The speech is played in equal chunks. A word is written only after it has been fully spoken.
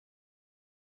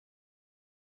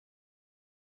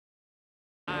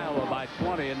Iowa by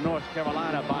 20 and North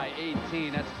Carolina by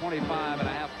 18. That's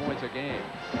 25.5 points a game.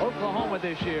 Oklahoma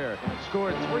this year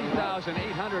scored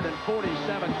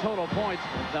 3,847 total points,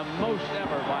 the most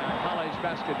ever by a college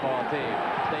basketball team.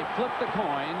 They flipped the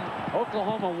coin.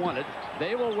 Oklahoma won it.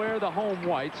 They will wear the home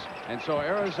whites, and so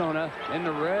Arizona in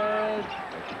the red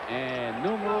and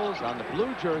numerals on the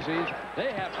blue jerseys.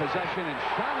 They have possession, and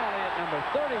Sean Elliott, number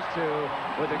 32,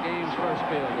 with the game's first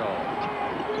field goal.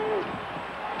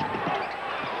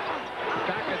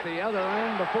 Back at the other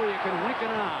end before you can wink an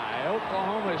eye.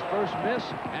 Oklahoma's first miss,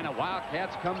 and the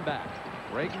Wildcats come back.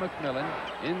 Greg McMillan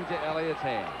into Elliott's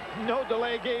hand. No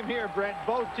delay game here, Brent.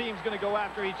 Both teams going to go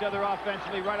after each other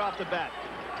offensively right off the bat.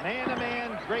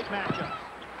 Man-to-man, great matchups.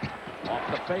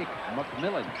 Off the fake,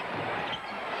 McMillan.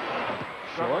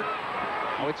 Short.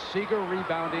 Oh, it's Seeger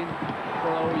rebounding for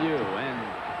OU, and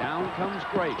down comes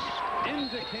Grace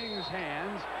into King's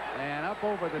hands, and up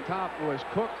over the top was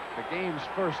Cook. The game's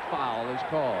first foul is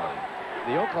called.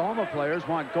 The Oklahoma players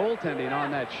want goaltending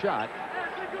on that shot.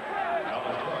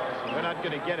 They're not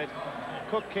going to get it.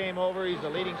 Cook came over. He's the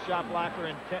leading shot blocker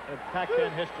in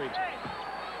Pac-10 history.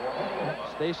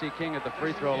 Stacey King at the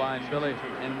free throw line, Billy.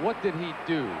 And what did he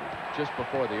do just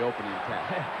before the opening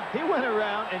tap? He went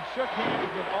around and shook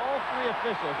hands with all three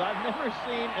officials. I've never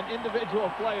seen an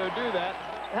individual player do that.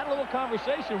 Had a little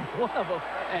conversation with one of them.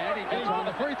 And he gets on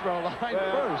the free throw line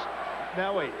first.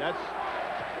 Now wait, that's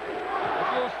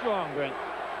a little strong, Brent.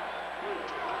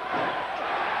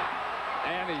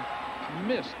 And he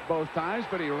missed both times,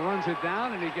 but he runs it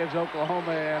down, and he gives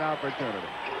Oklahoma an opportunity.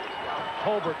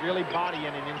 Colbert really bodying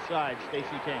it inside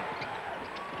Stacey King.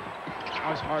 That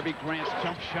was Harvey Grant's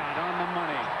jump shot on the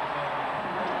money.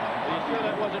 Are you sure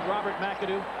that wasn't Robert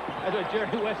McAdoo? That's what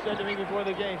Jerry West said to me before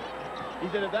the game. He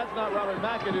said, if that's not Robert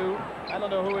McAdoo, I don't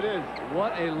know who it is.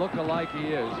 What a look-alike he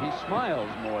is. He smiles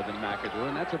more than McAdoo,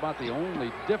 and that's about the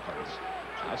only difference.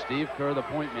 Now Steve Kerr, the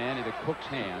point man, into Cook's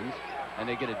hands, and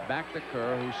they get it back to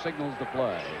Kerr, who signals the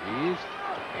play. He's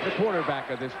the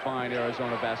quarterback of this fine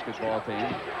Arizona basketball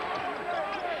team.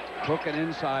 Cook an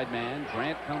inside man.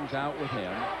 Grant comes out with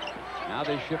him. Now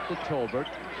they shift to Tolbert.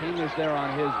 King is there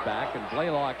on his back, and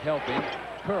Blaylock helping.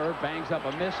 Kerr bangs up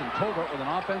a miss, and Tolbert with an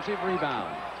offensive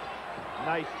rebound.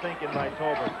 Nice thinking by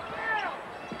Tolbert.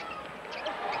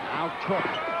 Now Cook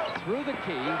through the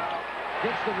key,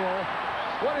 gets the roll.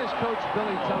 What is Coach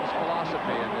Billy Tubbs'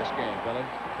 philosophy in this game, Billy?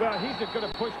 Well, he's going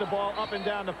to push the ball up and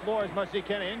down the floor as much as he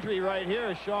can. Injury right here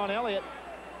is Sean Elliott.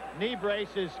 Knee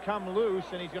brace has come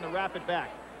loose, and he's going to wrap it back.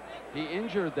 He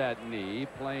injured that knee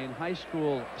playing high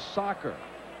school soccer.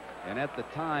 And at the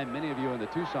time, many of you in the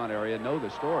Tucson area know the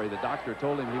story. The doctor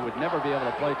told him he would never be able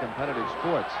to play competitive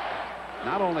sports.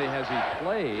 Not only has he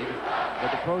played,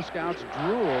 but the pro scouts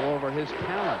drool over his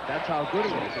talent. That's how good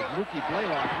he is. As Mookie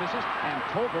Blaylock misses, and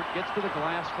Tolbert gets to the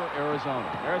glass for Arizona.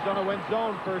 Arizona wins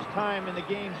zone first time in the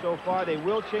game so far. They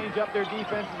will change up their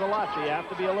defenses a lot, so you have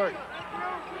to be alert.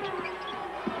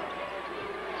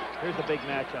 Here's a big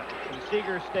matchup. And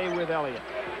Seeger stay with Elliott.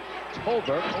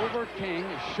 Tolbert over King,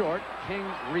 short. King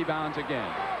rebounds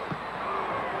again.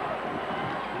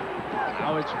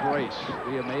 Now it's Grace,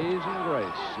 the amazing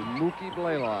Grace, and Mookie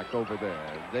Blaylock over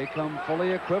there. They come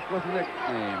fully equipped with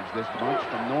nicknames, this bunch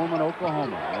from Norman,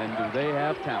 Oklahoma. And do they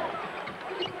have talent?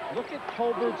 Look at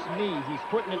Tolbert's knee. He's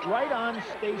putting it right on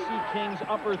Stacey King's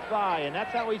upper thigh, and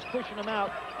that's how he's pushing him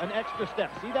out an extra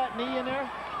step. See that knee in there?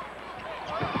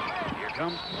 Here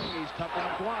comes King. He's tough on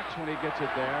the blocks when he gets it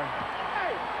there.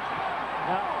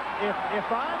 Now, if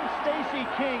I'm Stacey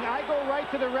King, I go right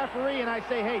to the referee and I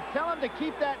say, hey, tell him to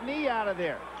keep that knee out of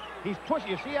there. He's pushing.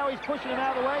 You see how he's pushing him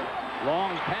out of the way?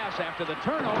 Long pass after the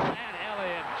turnover, and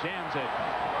Elliott jams it.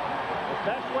 The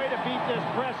best way to beat this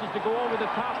press is to go over the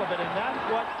top of it, and that's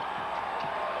what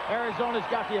Arizona's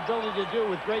got the ability to do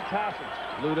with great passing.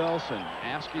 Lou Delson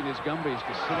asking his Gumbies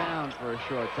to sit down for a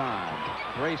short time.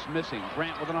 Grace missing.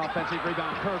 Grant with an offensive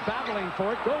rebound. Kerr battling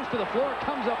for it. Goes to the floor.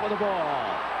 Comes up with the ball.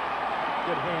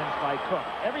 Good hands by Cook.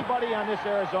 Everybody on this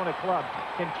Arizona club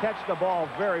can catch the ball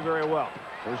very, very well.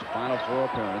 First Final Four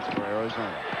appearance for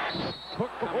Arizona. Cook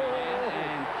coming in,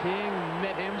 and King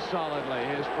met him solidly.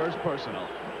 His first personal.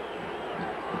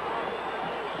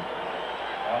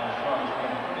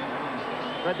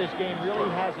 But this game really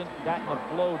hasn't gotten a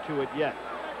flow to it yet.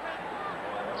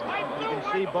 You can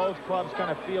see both clubs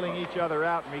kind of feeling each other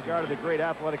out in regard to the great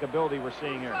athletic ability we're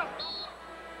seeing here.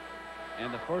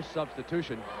 And the first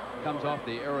substitution comes off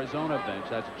the Arizona bench.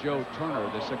 That's Joe Turner,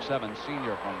 the 6'7"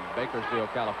 senior from Bakersfield,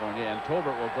 California. And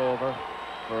Tolbert will go over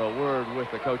for a word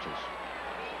with the coaches.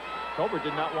 Tolbert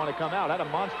did not want to come out. Had a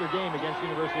monster game against the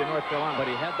University of North Carolina. But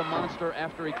he had the monster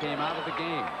after he came out of the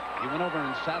game. He went over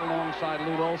and sat alongside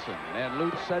Lute Olson. And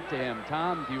Lute said to him,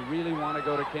 Tom, do you really want to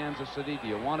go to Kansas City? Do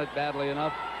you want it badly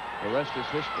enough? The rest is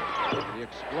history. He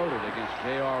exploded against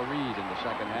J.R. Reed in the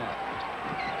second half.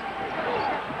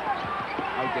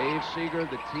 Now Dave Seeger,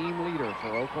 the team leader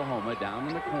for Oklahoma, down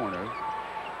in the corner.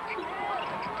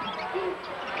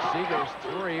 Seeger's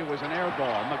three was an air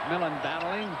ball. McMillan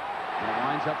battling, and it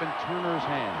winds up in Turner's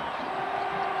hands.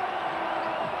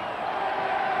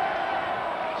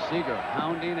 Seeger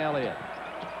hounding Elliott.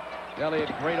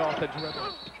 Elliott great off the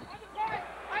dribble.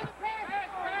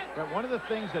 But one of the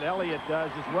things that Elliott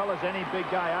does, as well as any big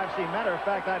guy I've seen, matter of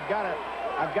fact, I've got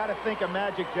to think of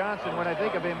Magic Johnson when I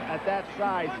think of him at that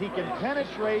size. He can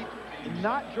penetrate,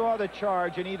 not draw the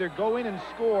charge, and either go in and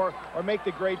score or make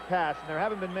the great pass. And there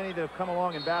haven't been many that have come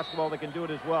along in basketball that can do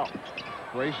it as well.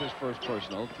 Grace's first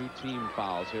personal. 2 team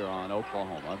fouls here on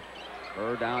Oklahoma.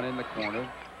 Kerr down in the corner.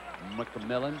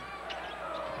 McMillan.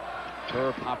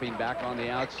 Kerr popping back on the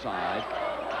outside.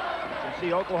 You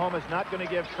see Oklahoma's not going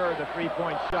to give Kerr the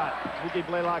 3-point shot. Mookie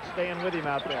Blaylock staying with him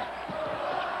out there.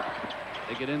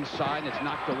 They get inside, and it's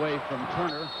knocked away from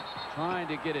Turner. Trying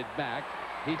to get it back.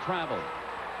 He traveled.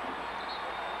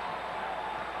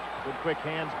 Good quick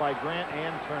hands by Grant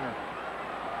and Turner.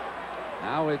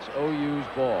 Now it's OU's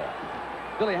ball.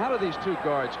 Billy, how do these two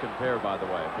guards compare, by the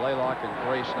way? Blaylock and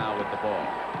Grace now with the ball.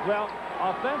 Well,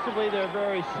 offensively, they're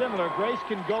very similar. Grace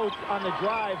can go on the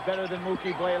drive better than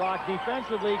Mookie Blaylock.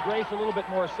 Defensively, Grace a little bit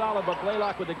more solid, but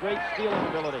Blaylock with a great stealing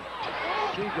ability.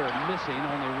 Seeger missing,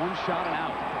 only one shot and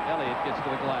out. Elliott gets to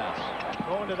the glass.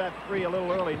 Going to that 3 a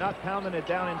little early, not pounding it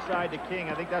down inside to King.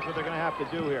 I think that's what they're going to have to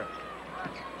do here.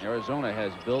 Arizona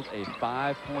has built a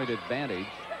 5-point advantage.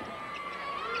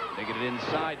 They get it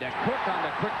inside to Cook on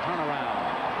the quick turnaround.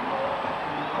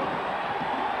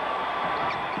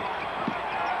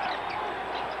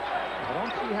 I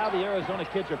don't see how the Arizona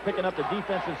kids are picking up the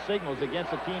defensive signals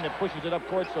against a team that pushes it up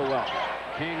court so well.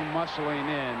 King muscling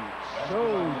in.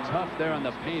 So tough there in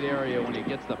the paint area when he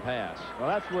gets the pass. Well,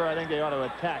 that's where I think they ought to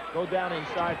attack. Go down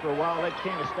inside for a while. Let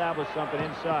King establish something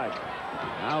inside.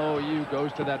 Now OU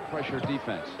goes to that pressure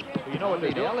defense. Well, you know what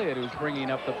they do? Elliott, who's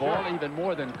bringing up the ball even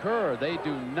more than Kerr. They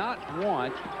do not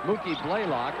want Mookie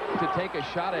Blaylock to take a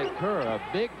shot at Kerr. A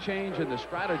big change in the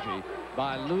strategy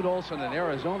by Lute Olson in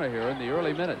Arizona here in the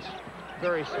early minutes.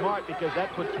 Very smart, because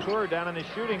that puts Kerr down in the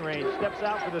shooting range. Steps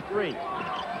out for the 3.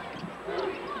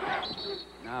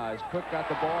 Now, as Cook got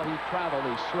the ball, he traveled,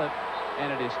 he slipped,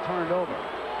 and it is turned over.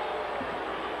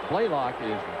 Blaylock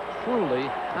is truly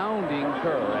hounding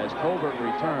Kerr as Tolbert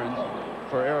returns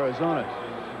for Arizona.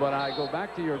 But I go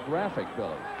back to your graphic,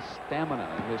 Billy. Stamina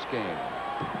in this game.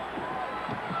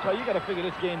 Well, you got to figure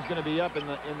this game's going to be up in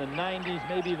the 90s,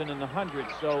 maybe even in the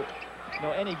hundreds. So, you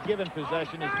know, any given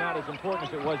possession is not as important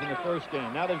as it was in the first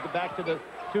game. Now they're back to the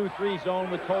 2-3 zone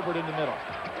with Tolbert in the middle.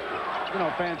 You know,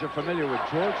 fans are familiar with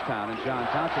Georgetown and John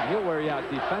Thompson. He'll wear you out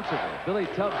defensively. Billy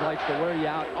Tubbs likes to wear you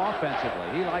out offensively.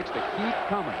 He likes to keep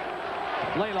coming.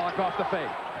 Blaylock off the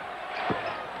fake.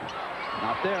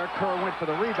 Not there. Kerr went for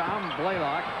the rebound.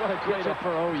 Blaylock, what a great it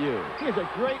for OU. He's a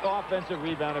great offensive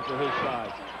rebounder for his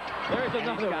size. There's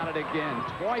another. He's got it again.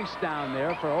 Twice down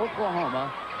there for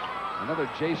Oklahoma. Another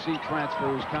JC transfer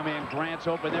who's come in. Grant's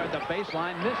open there at the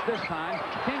baseline. Missed this time.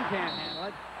 King can't handle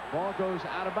it. Ball goes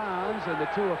out of bounds, and the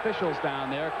 2 officials down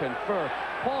there confer.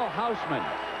 Paul Hausman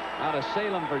out of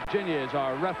Salem, Virginia is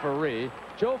our referee.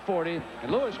 Joe Forty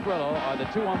and Louis Grillo are the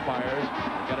 2 umpires.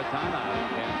 We've got a timeout in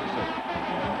Kansas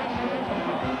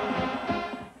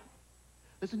City.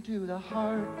 Listen to the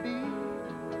heartbeat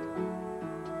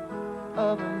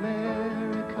of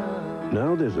America.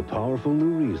 Now there's a powerful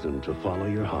new reason to follow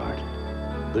your heart.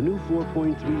 The new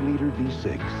 4.3-liter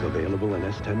V6 available in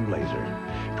S10 Blazer.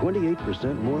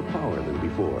 28% more power than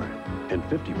before and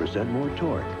 50% more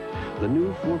torque. The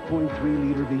new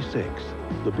 4.3-liter V6,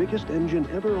 the biggest engine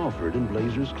ever offered in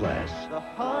Blazer's class. The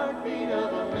heartbeat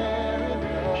of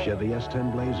America. Chevy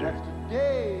S10 Blazer. That's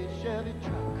today's Chevy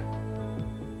truck.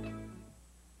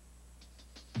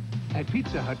 At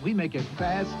Pizza Hut, we make it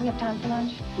fast. We have time for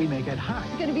lunch? We make it hot.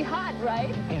 It's gonna be hot,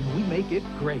 right? And we make it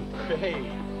great.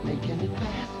 Hey. Making it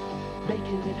fast,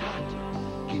 making it hot,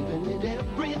 giving it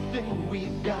everything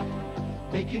we've got.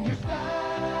 Making your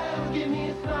style, give me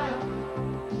a smile.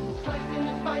 Slicing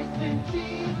and spicing,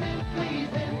 cheese and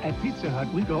pleasing. At Pizza Hut,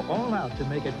 we go all out to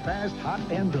make it fast, hot,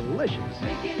 and delicious.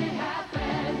 Making it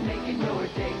happen, making your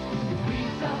day.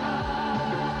 Pizza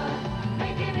Hut,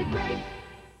 making it great.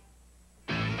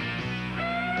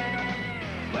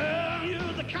 Well,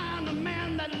 you're the kind of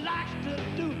man that likes to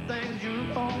do things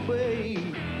your own way.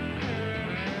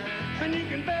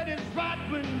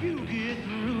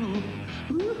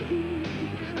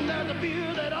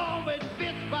 fear that always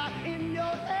fits right in your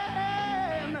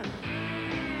hand.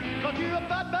 'Cause you're a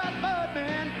bud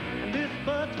man, and this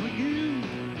bud's for you.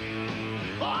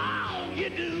 Oh, you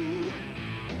do.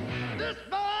 This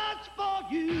bud's for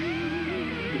you.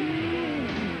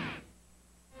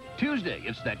 Tuesday,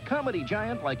 it's that comedy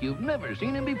giant like you've never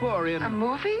seen him before in... A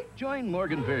movie? Join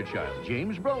Morgan Fairchild,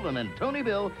 James Brolin, and Tony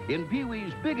Bill in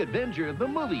Pee-wee's Big Adventure, the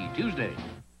movie, Tuesday.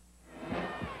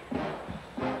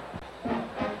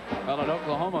 Well, in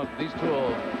Oklahoma, these two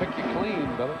will pick you clean,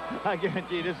 brother. I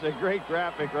guarantee this is a great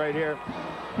graphic right here.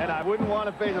 And I wouldn't want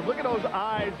to face them. Look at those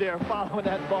eyes there following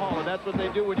that ball, and that's what they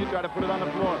do when you try to put it on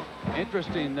the floor.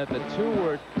 Interesting that the two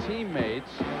were teammates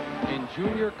in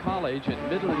junior college in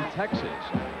Midland, Texas.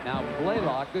 Now,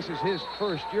 Blaylock, this is his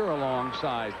first year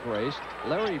alongside Grace.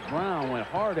 Larry Brown went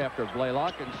hard after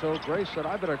Blaylock, and so Grace said,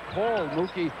 I better call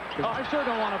Mookie, because I sure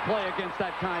don't want to play against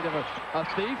that kind of a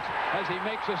thief, as he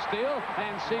makes a steal,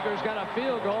 and Seager's got a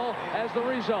field goal as the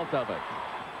result of it.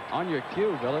 On your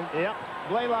cue, Billy. Yep.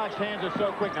 Blaylock's hands are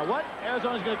so quick. Now, what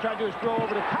Arizona's going to try to do is throw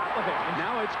over the top of it. And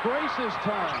now it's Grace's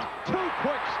turn. Two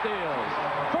quick steals.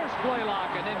 First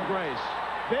Blaylock and then Grace.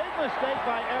 Big mistake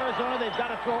by Arizona. They've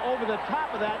got to throw over the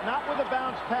top of that, not with a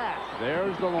bounce pass.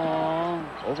 There's the long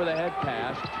over-the-head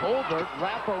pass. Tolbert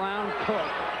wrap around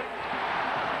Cook.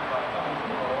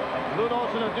 Lute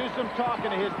Olson will do some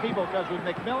talking to his people, because with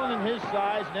McMillan and his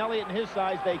size and Elliott and his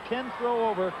size, they can throw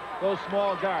over those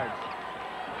small guards.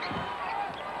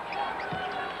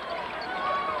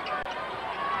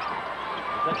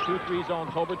 That 2-3 zone.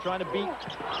 Tolbert trying to beat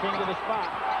King to the spot.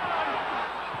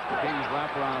 King's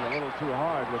wrap around a little too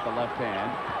hard with the left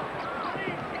hand.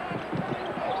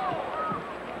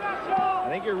 I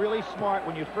think you're really smart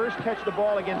when you first catch the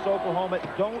ball against Oklahoma.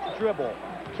 Don't dribble.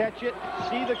 Catch it,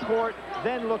 see the court,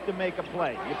 then look to make a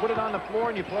play. You put it on the floor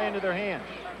and you play into their hands.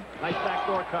 Nice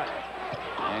backdoor cut.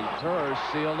 And Kerr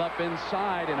sealed up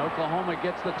inside, and Oklahoma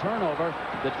gets the turnover.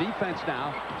 The defense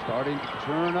now starting to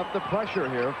turn up the pressure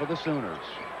here for the Sooners.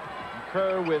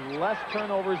 Kerr with less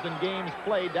turnovers than games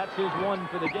played. That's his one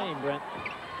for the game, Brent.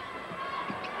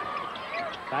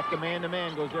 Back to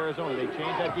man-to-man goes Arizona. They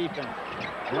change that defense.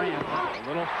 Grant, a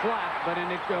little flat, but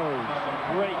in it goes.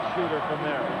 Great shooter from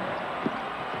there.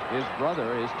 His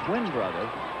brother, his twin brother,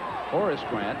 Horace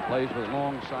Grant, plays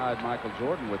alongside Michael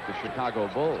Jordan with the Chicago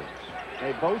Bulls.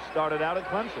 They both started out at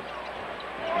Clemson.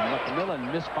 And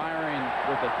McMillan misfiring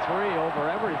with a three over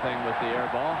everything with the air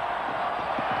ball.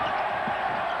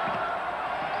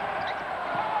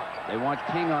 They want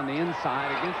King on the inside.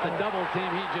 Against the double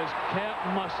team, he just kept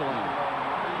muscling.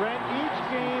 Brent, each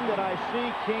game that I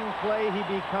see King play, he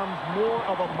becomes more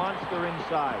of a monster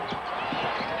inside.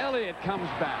 Elliott comes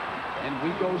back, and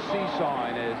we go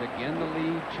seesawing as again the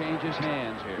lead changes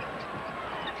hands here.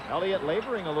 Elliott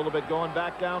laboring a little bit going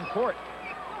back down court.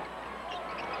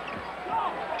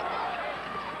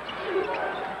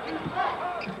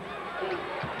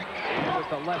 And with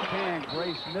the left hand,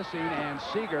 Grace missing, and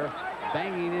Seager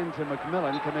banging into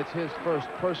McMillan commits his first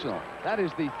personal. That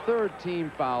is the third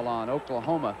team foul on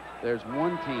Oklahoma. There's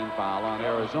one team foul on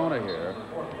Arizona here.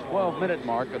 12-minute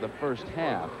mark of the first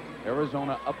half.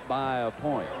 Arizona up by a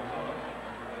point.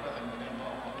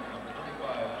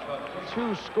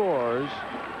 Two scores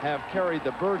have carried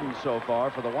the burden so far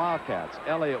for the Wildcats.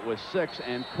 Elliott with 6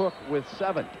 and Cook with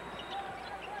 7.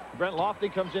 Brent Lofty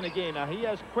comes in again. Now he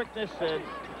has quickness,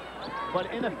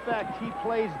 but in effect he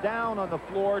plays down on the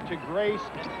floor to Grace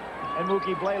and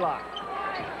Mookie Blaylock.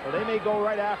 So they may go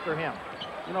right after him.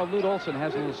 You know, Lute Olson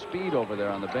has a little speed over there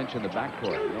on the bench in the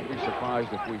backcourt. Don't be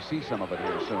surprised if we see some of it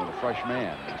here soon, a fresh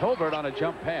man. Tolbert on a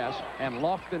jump pass, and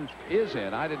Lofton is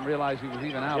in. I didn't realize he was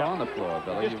even out on the floor,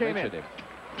 Billy. Just came in.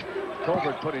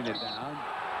 Tolbert putting it down,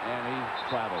 and he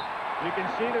traveled. You can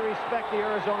see the respect the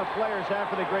Arizona players have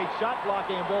for the great shot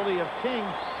blocking ability of King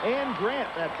and Grant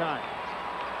that time.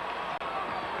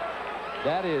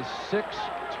 That is 6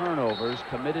 turnovers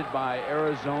committed by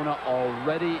Arizona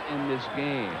already in this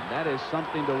game. That is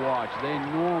something to watch. They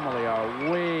normally are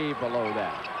way below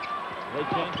that. They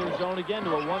changed their zone again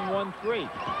to a 1-1-3.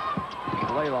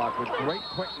 Blaylock with great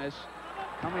quickness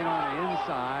coming on the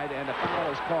inside, and the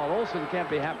foul is called. Olson can't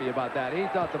be happy about that. He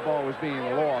thought the ball was being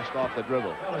lost off the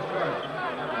dribble.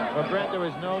 But Brent, there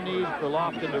was no need for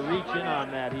Lofton to reach in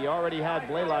on that. He already had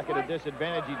Blaylock at a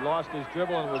disadvantage. He'd lost his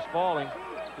dribble and was falling.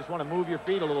 Just want to move your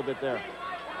feet a little bit there.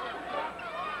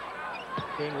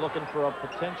 King looking for a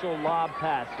potential lob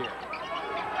pass here.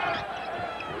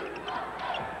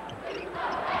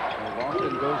 Well,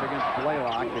 Lofton goes against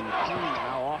Blaylock, and King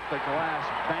now off the glass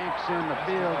banks in the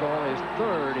field goal, his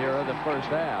third here of the first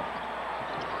half.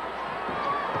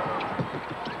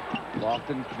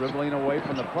 Lofton dribbling away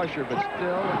from the pressure, but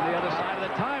still on the other side of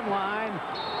the timeline.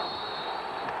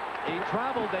 He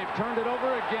traveled. They've turned it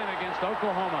over again against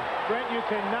Oklahoma. Brent, you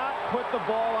cannot put the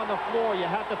ball on the floor. You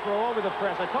have to throw over the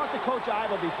press. I talked to Coach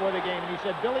Iva before the game, and he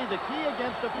said, Billy, the key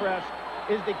against the press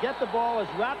is to get the ball as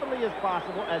rapidly as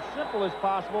possible, as simple as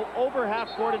possible, over half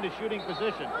court into shooting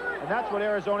position. And that's what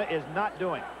Arizona is not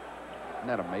doing. Isn't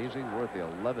that amazing? We're at the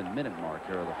 11-minute mark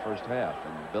here of the first half.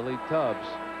 And Billy Tubbs,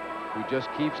 who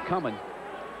just keeps coming.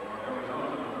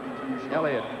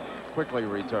 Elliott quickly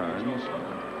returns.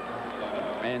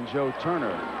 And Joe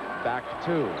Turner back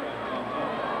two.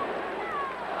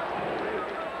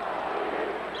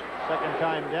 Second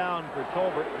time down for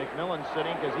Tolbert. McMillan's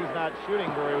sitting because he's not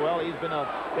shooting very well. He's been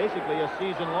basically a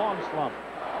season-long slump.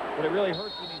 But it really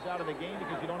hurts when he's out of the game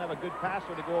because you don't have a good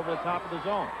passer to go over the top of the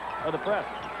zone or the press.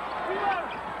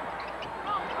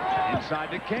 Inside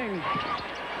to King.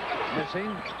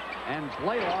 Missing. And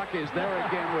Blaylock is there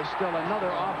again with still another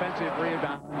offensive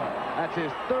rebound. That's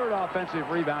his third offensive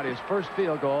rebound, his first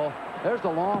field goal. There's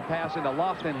the long pass into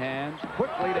Lofton hands.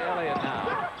 Quickly to Elliott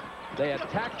now. They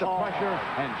attack the pressure,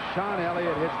 and Sean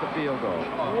Elliott hits the field goal.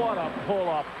 What a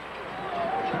pull-up.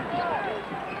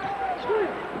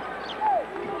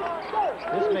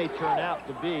 This may turn out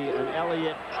to be an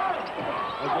Elliott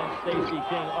against Stacey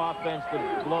King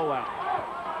offensive blowout.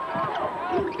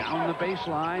 Down the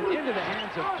baseline, into the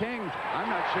hands of King. I'm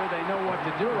not sure they know what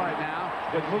to do right now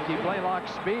with Mookie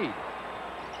Blaylock's speed.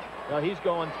 Well, he's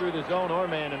going through the zone or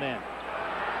man-to-man.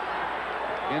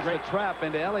 Against the trap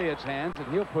into Elliott's hands, and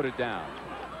he'll put it down.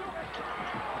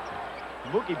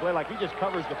 Mookie Blaylock, he just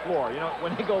covers the floor. You know,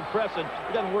 when they go pressing,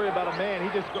 he doesn't worry about a man.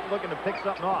 He's just looking to pick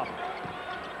something off.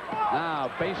 Now,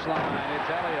 baseline, it's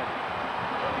Elliott.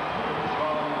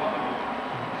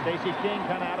 Stacey King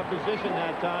kind of out of position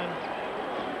that time.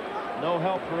 No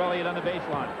help for Elliott on the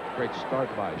baseline. Great start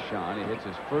by Sean. He hits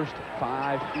his first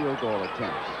 5 field goal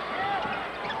attempts.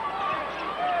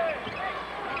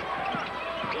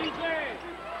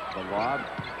 The lob.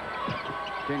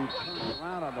 King turned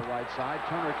around on the right side.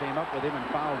 Turner came up with him and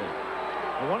fouled him.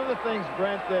 Well, one of the things,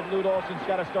 Brent, that Lute Olson's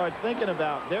got to start thinking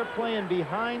about, they're playing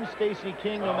behind Stacey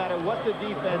King no matter what the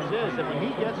defense is. And when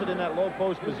he gets it in that low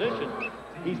post position,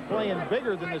 he's playing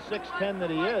bigger than the 6'10" that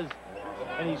he is.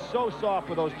 And he's so soft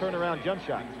with those turnaround jump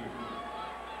shots.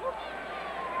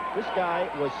 This guy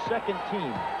was second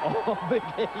team. Oh, Big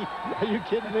 8. Are you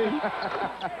kidding me?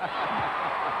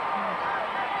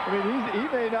 I mean, he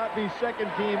may not be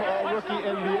second team all-rookie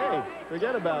NBA.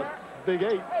 Forget about Big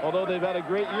 8, although they've had a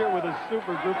great year with a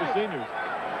super group of seniors.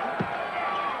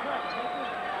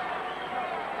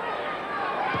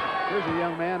 Here's a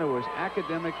young man who was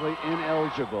academically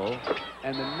ineligible,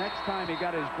 and the next time he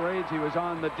got his grades, he was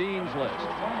on the dean's list.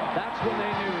 That's when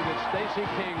they knew that Stacey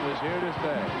King was here to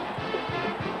stay.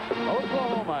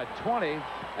 Oklahoma 20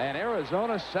 and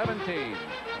Arizona 17.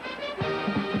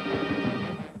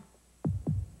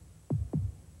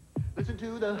 Listen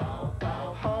to the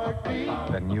heartbeat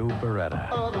The new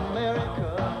Beretta. of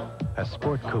America. A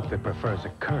sport coupe that prefers a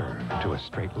curve to a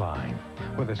straight line,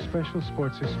 with a special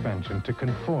sport suspension to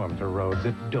conform to roads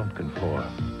that don't conform,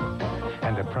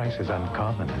 and a price as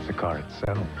uncommon as the car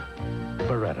itself.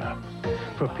 Beretta,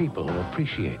 for people who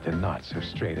appreciate the not so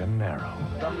straight and narrow.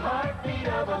 The heartbeat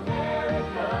of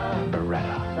America.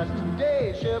 Beretta. That's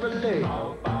today, Chevrolet.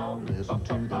 Listen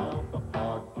to the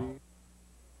heartbeat.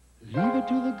 Leave it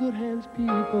to the good hands,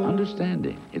 people.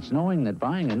 Understanding. It's knowing that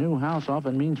buying a new house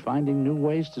often means finding new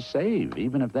ways to save,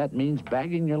 even if that means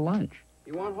bagging your lunch.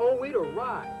 You want whole wheat or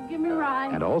rye? Give me rye.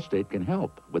 And Allstate can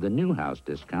help with a new house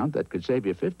discount that could save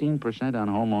you 15% on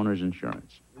homeowners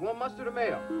insurance. You want mustard or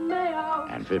mayo? Mayo.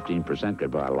 And 15%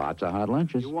 could buy lots of hot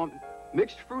lunches. You want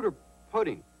mixed fruit or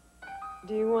pudding?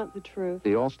 Do you want the truth?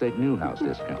 The Allstate new house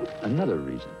discount. Another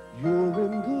reason. You're in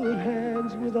good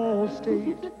hands with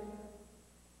Allstate.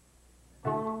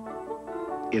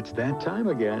 It's that time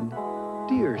again,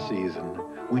 deer season,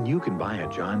 when you can buy a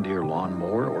John Deere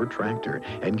lawnmower or tractor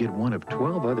and get one of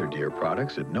 12 other Deere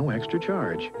products at no extra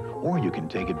charge. Or you can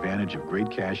take advantage of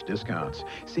great cash discounts,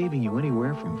 saving you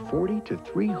anywhere from $40 to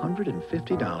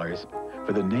 $350.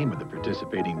 For the name of the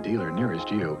participating dealer nearest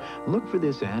you, look for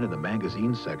this ad in the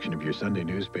magazine section of your Sunday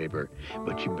newspaper.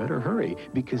 But you better hurry,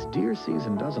 because deer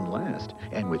season doesn't last.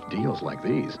 And with deals like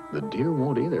these, the deer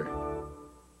won't either.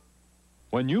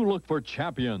 When you look for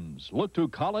champions, look to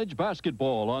college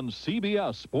basketball on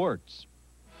CBS Sports.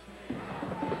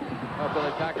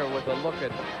 Billy Packer with a look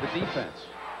at the defense.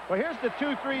 Well, here's the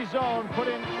 2-3 zone put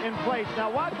in place. Now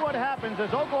watch what happens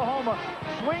as Oklahoma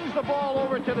swings the ball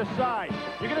over to the side.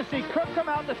 You're going to see Cook come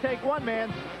out to take one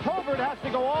man. Tolbert has to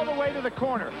go all the way to the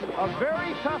corner. A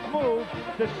very tough move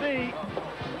to see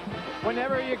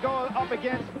whenever you go up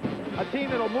against a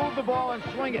team that'll move the ball and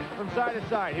swing it from side to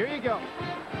side. Here you go.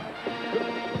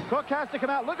 Cook has to come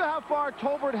out. Look at how far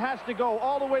Tolbert has to go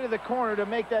all the way to the corner to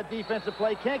make that defensive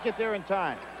play. Can't get there in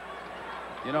time.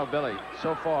 You know, Billy,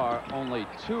 so far only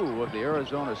 2 of the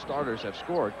Arizona starters have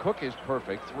scored. Cook is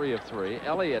perfect, 3 of 3.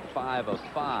 Elliott 5 of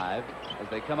 5 as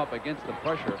they come up against the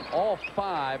pressure. All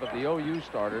 5 of the OU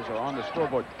starters are on the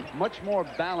scoreboard. Much more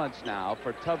balance now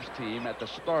for Tubbs' team at the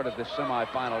start of this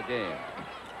semifinal game.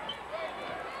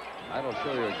 That'll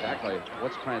show you exactly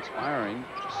what's transpiring.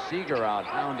 Seeger out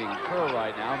hounding Kerr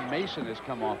right now. Mason has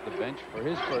come off the bench for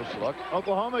his first look.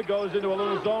 Oklahoma goes into a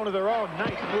little zone of their own.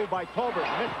 Nice move by Tolbert.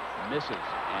 Misses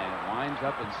and it winds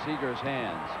up in Seeger's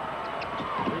hands.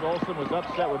 Reed Olson was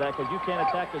upset with that because you can't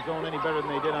attack the zone any better than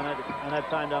they did on that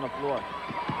time down the floor.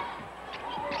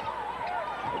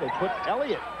 They put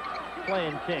Elliott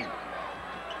playing king.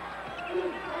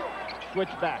 Switch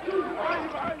back.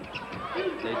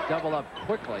 They double up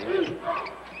quickly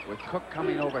with Cook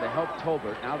coming over to help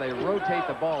Tolbert. Now they rotate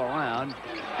the ball around,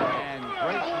 and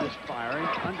Grace misfiring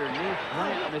underneath.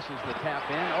 Grant misses the tap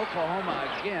in.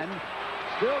 Oklahoma again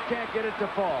still can't get it to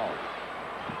fall.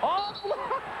 Oh,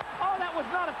 that was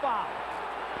not a foul.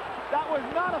 That was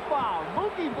not a foul.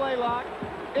 Mookie Blaylock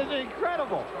is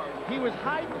incredible. He was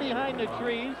hiding behind the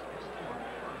trees.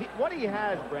 What he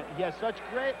has, Brent, he has such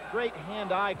great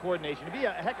hand-eye coordination. To be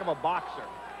a heck of a boxer.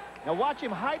 Now watch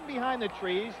him hiding behind the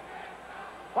trees.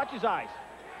 Watch his eyes.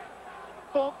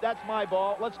 Boom, that's my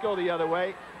ball. Let's go the other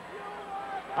way.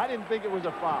 I didn't think it was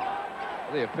a foul.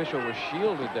 The official was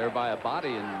shielded there by a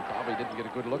body and probably didn't get a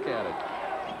good look at it.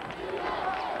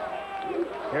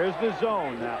 Here's the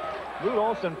zone now. Lute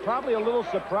Olson probably a little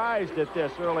surprised at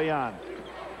this early on.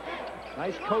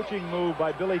 Nice coaching move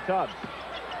by Billy Tubbs.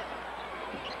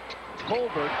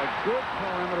 Tolbert, a good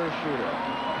perimeter shooter.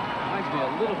 Reminds me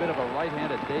a little bit of a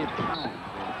right-handed Dave Towns,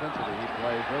 the intensity he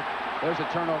plays with. There's a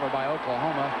turnover by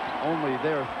Oklahoma, only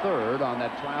their 3rd on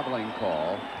that traveling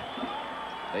call.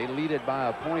 They lead it by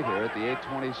a point here at the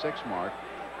 8:26 mark.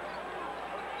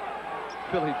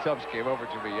 Billy Tubbs came over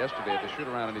to me yesterday at the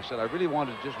shoot-around, and he said, I really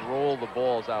wanted to just roll the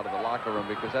balls out of the locker room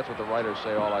because that's what the writers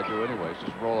say all I do anyways,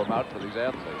 just roll them out for these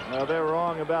athletes. Well, they're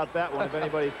wrong about that one if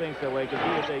anybody thinks that way, because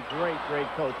he is a great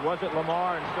coach. Was at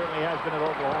Lamar and certainly has been at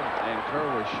Oklahoma. And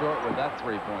Kerr was short with that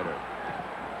 3-pointer.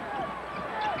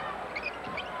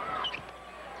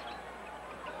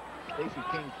 Stacey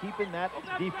King keeping that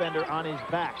defender on his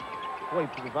back. Boy,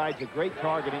 he provides a great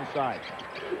target inside.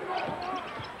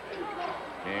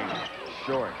 King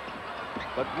short,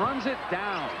 but runs it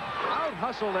down.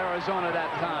 Out-hustled Arizona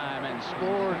that time and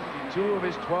scored 2 of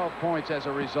his 12 points as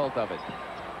a result of it.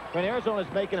 When Arizona's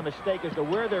making a mistake as to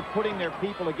where they're putting their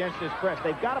people against this press,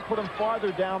 they've got to put them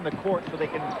farther down the court so they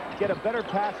can get a better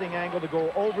passing angle to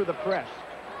go over the press.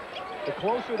 The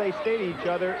closer they stay to each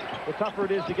other, the tougher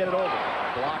it is to get it over.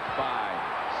 Blocked by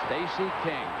Stacey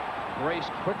King. Grace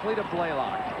quickly to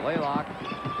Blaylock. Blaylock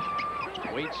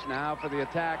waits now for the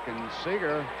attack, and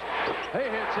Seeger, he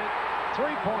hits it.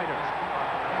 3-pointer.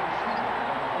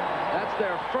 That's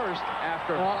their first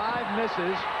after 5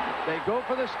 misses. They go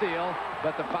for the steal,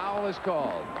 but the foul is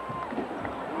called.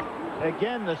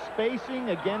 Again, the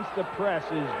spacing against the press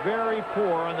is very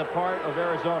poor on the part of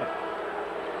Arizona.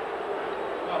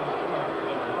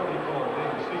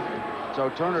 So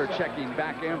Turner checking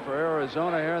back in for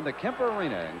Arizona here in the Kemper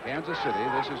Arena in Kansas City.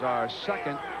 This is our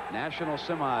 2nd national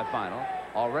semifinal.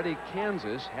 Already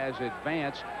Kansas has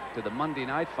advanced to the Monday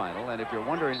night final. And if you're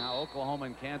wondering how Oklahoma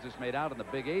and Kansas made out in the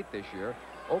Big 8 this year,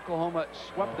 Oklahoma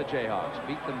swept the Jayhawks,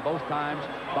 beat them both times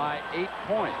by 8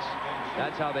 points.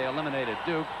 That's how they eliminated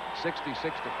Duke,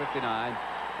 66-59.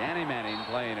 Danny Manning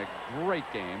playing a great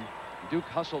game. Duke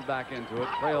hustled back into it,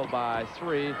 trailed by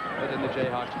 3, but then the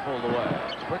Jayhawks pulled away.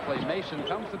 Quickly, Mason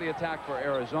comes to the attack for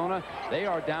Arizona. They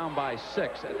are down by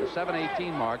 6 at the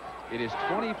 7:18 mark. It is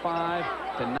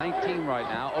 25-19 right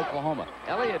now, Oklahoma.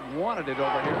 Elliott wanted it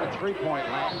over here at 3-point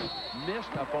land.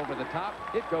 Missed up over the top.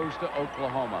 It goes to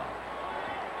Oklahoma.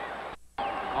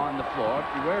 On the floor,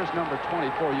 he wears number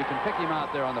 24. You can pick him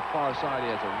out there on the far side. He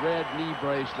has a red knee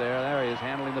brace there. There he is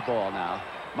handling the ball now.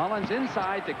 Mullins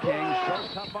inside to King,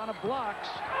 shows up on a blocks,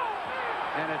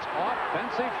 and it's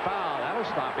offensive foul. That'll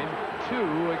stop him.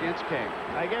 2 against King.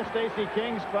 I guess Stacey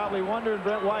King's probably wondering,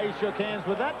 Brent, why he shook hands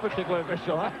with that particular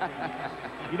official, huh?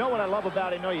 You know what I love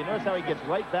about him? You notice how he gets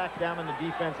right back down in the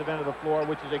defensive end of the floor,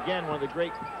 which is, again, one of the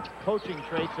great coaching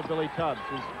traits of Billy Tubbs.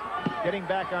 His getting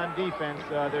back on defense,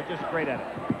 they're just great at it.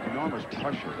 Enormous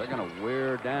pressure. They're going to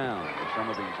wear down some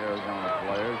of these Arizona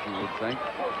players, you would think.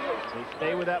 They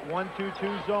stay with that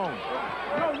 1-2-2 zone.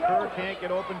 Kerr can't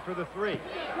get open for the 3.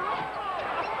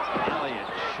 Elliott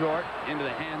short into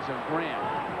the hands of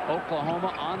Grant.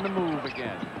 Oklahoma on the move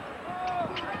again.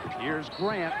 Here's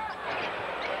Grant.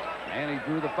 And he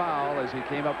drew the foul as he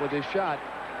came up with his shot.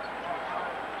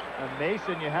 And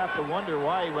Mason, you have to wonder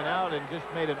why he went out and just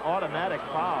made an automatic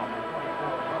foul.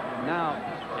 Now,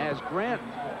 as Grant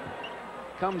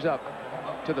comes up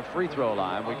to the free throw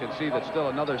line, we can see that still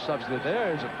another substitute.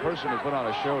 There's a person who put on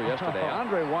a show yesterday.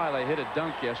 Andre Wiley hit a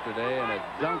dunk yesterday, and a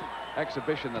dunk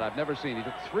exhibition that I've never seen. He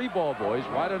took 3 ball boys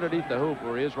right underneath the hoop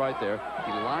where he is right there.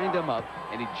 He lined them up,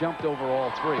 and he jumped over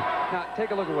all 3. Now,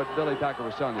 take a look at what Billy Packer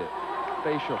was telling you.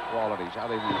 Facial qualities, how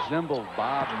they resemble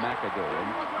Bob McAdoo.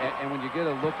 And when you get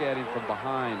a look at him from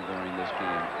behind during this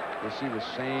game, you'll see the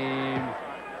same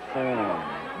form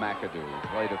McAdoo.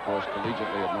 Played, of course,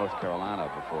 collegiately at North Carolina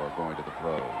before going to the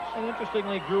pros. And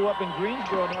interestingly, grew up in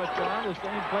Greensboro, North Carolina, the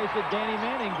same place that Danny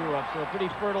Manning grew up, so a pretty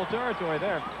fertile territory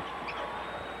there.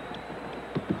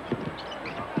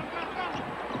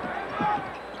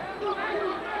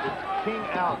 King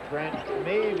out, Trent.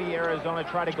 Maybe Arizona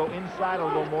try to go inside a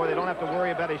little more. They don't have to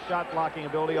worry about his shot blocking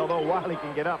ability, although Wiley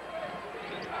can get up.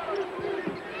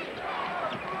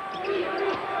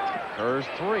 Kerr's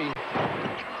 3.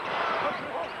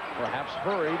 Perhaps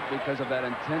hurried because of that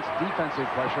intense defensive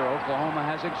pressure Oklahoma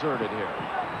has exerted here.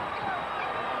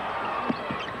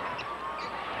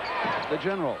 The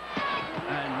general.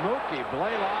 And Mookie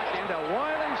Blaylock into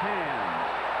Wiley's hand.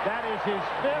 That is his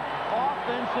 5th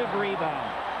offensive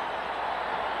rebound.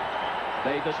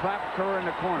 They trap Kerr in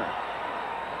the corner.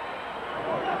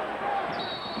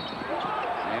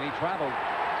 And he traveled.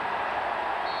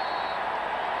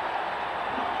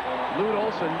 Lute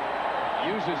Olson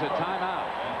uses a timeout.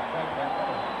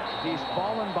 He's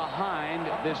fallen behind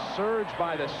this surge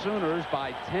by the Sooners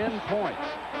by 10 points.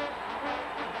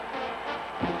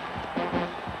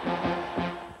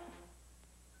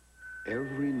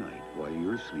 Every night while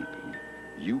you're sleeping,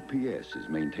 UPS is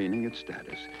maintaining its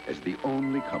status as the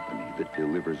only company that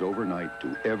delivers overnight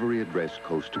to every address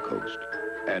coast to coast.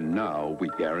 And now we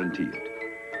guarantee it.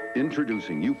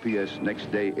 Introducing UPS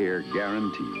Next Day Air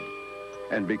Guaranteed.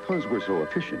 And because we're so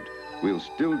efficient, we'll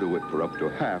still do it for up to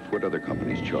half what other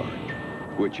companies charge,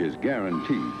 which is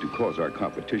guaranteed to cause our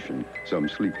competition some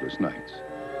sleepless nights.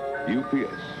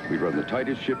 UPS, we run the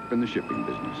tightest ship in the shipping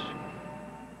business.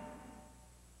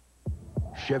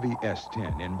 Chevy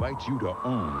S10 invites you to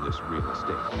own this real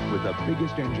estate with the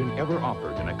biggest engine ever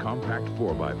offered in a compact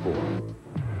 4x4.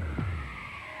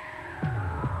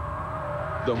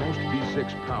 The most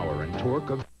V6 power and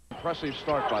torque of... Impressive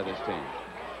start by this team.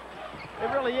 It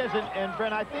really isn't, and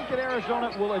Brent, I think that Arizona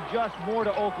will adjust more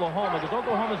to Oklahoma because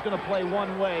Oklahoma's going to play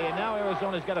one way, and now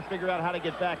Arizona's got to figure out how to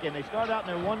get back in. They start out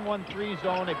in their 1-1-3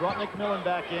 zone. They brought Nick Millen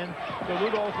back in, so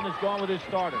Lute Olson is gone with his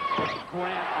starter.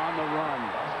 Grant on the run.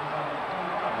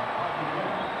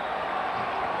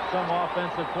 Some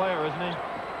offensive player, isn't he?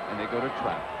 And they go to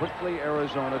trap. Quickly,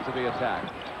 Arizona to the attack.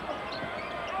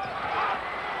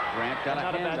 Grant got a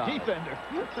hand on it. Defender.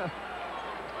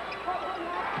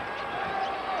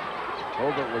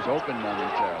 Hobart was open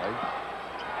momentarily.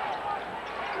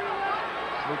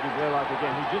 Mookie Blaylock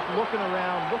again. He's just looking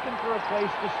around, looking for a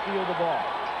place to steal the ball.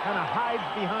 Kind of hides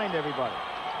behind everybody.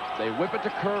 They whip it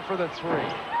to Kerr for the 3.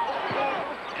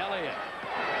 Elliott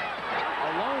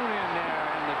alone in there,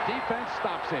 and the defense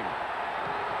stops him.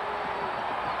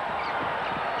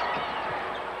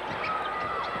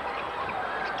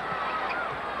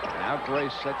 Now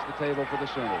Grace sets the table for the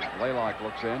Sooners. Blaylock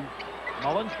looks in.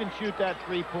 Mullins can shoot that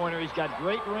 3-pointer. He's got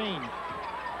great range.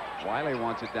 Wiley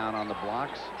wants it down on the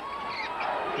blocks.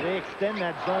 They extend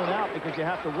that zone out because you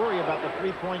have to worry about the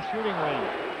 3-point shooting range.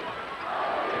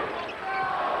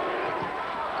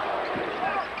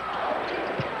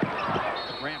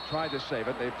 Grant tried to save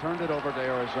it. They've turned it over to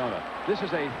Arizona. This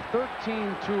is a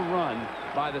 13-2 run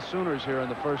by the Sooners here in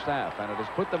the first half, and it has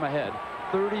put them ahead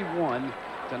 31-19.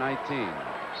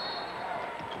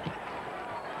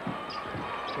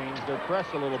 Change their press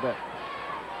a little bit.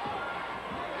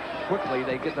 Quickly,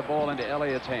 they get the ball into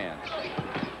Elliott's hands.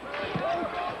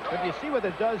 But you see what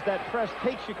it does? That press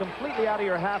takes you completely out of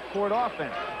your half-court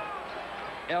offense.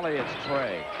 Elliott's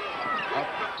tray up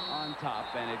on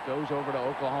top, and it goes over to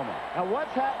Oklahoma. Now,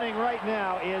 what's happening right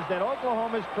now is that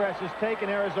Oklahoma's press has taken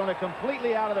Arizona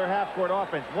completely out of their half-court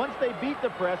offense. Once they beat the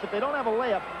press, if they don't have a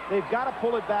layup, they've got to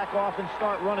pull it back off and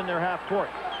start running their half-court.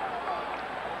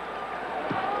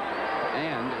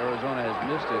 And Arizona has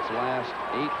missed its last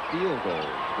 8 field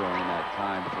goals during that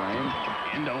time frame.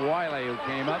 Into Wiley, who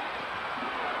came up.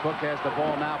 Cook has the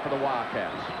ball now for the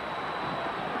Wildcats.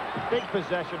 Big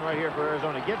possession right here for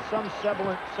Arizona. Get some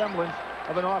semblance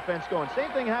of an offense going.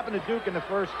 Same thing happened to Duke in the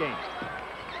first game.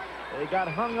 They got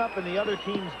hung up in the other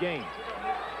team's game.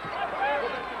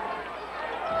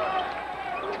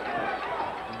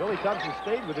 And Billy Tubbs has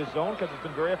stayed with his zone because it's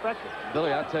been very effective.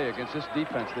 Billy, I'll tell you, against this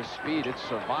defense, this speed, it's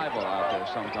survival out there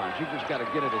sometimes. You just got to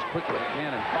get it as quickly as you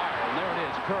can and fire. And there it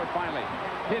is. Kerr finally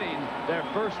hitting their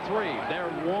first 3.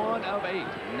 They're 1 of 8.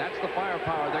 And that's the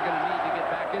firepower they're going to need to get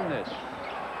back in this.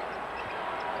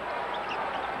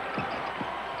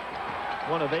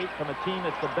 1 of 8 from a team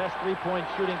that's the best three-point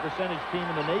shooting percentage team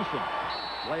in the nation.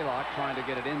 Blaylock trying to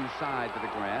get it inside to the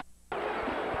grass.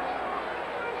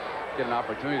 Get an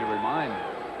opportunity to remind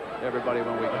everybody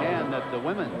when we can that the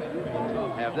women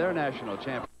have their national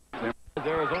championship.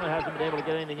 Arizona hasn't been able to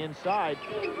get anything inside.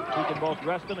 He can both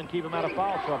rest them and keep them out of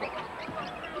foul trouble.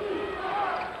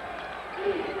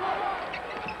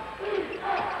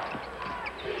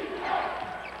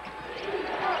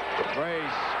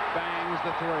 Grace bangs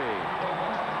the 3.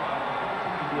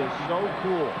 He is so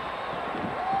cool.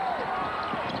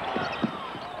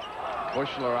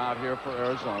 Bushler out here for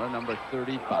Arizona, number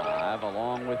 35,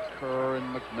 along with Kerr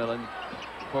and McMillan,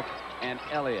 Cook and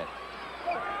Elliott.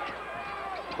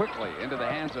 Quickly into the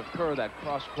hands of Kerr, that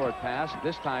cross-court pass.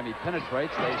 This time he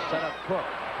penetrates. They set up Cook.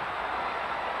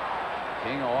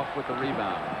 King off with the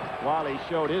rebound. Wiley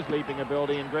showed his leaping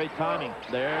ability and great timing.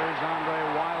 There's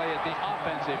Andre Wiley at the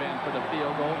offensive end for the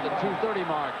field goal, the 2:30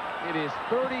 mark. It is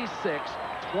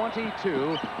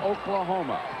 36-22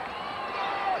 Oklahoma.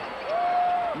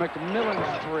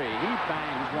 McMillan's 3. He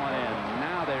bangs one in.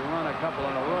 Now they run a couple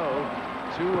in a row.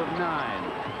 2 of 9.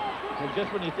 And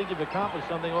just when you think you've accomplished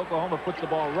something, Oklahoma puts the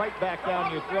ball right back down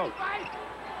your throat.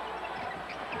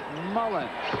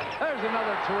 Mullins. There's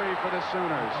another 3 for the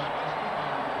Sooners.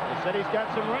 They said he's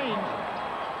got some range.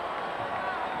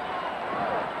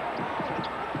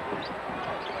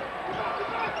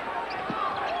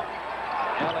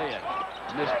 Elliott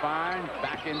misfiring,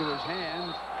 back into his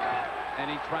hands, and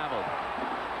he traveled.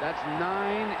 That's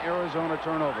 9 Arizona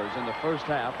turnovers in the first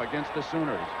half against the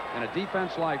Sooners. And a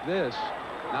defense like this,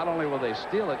 not only will they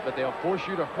steal it, but they'll force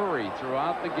you to hurry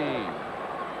throughout the game.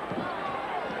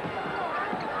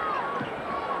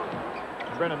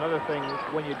 Brent, another thing,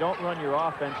 when you don't run your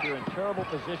offense, you're in terrible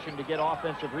position to get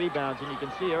offensive rebounds, and you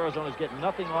can see Arizona's getting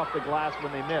nothing off the glass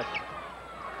when they miss.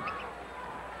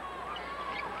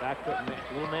 Back to a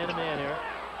little man-to-man here.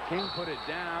 King put it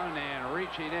down, and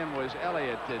reaching in was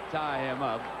Elliott to tie him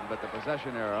up, but the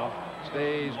possession arrow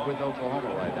stays with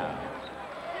Oklahoma right now.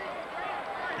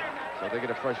 So they get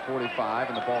a fresh 45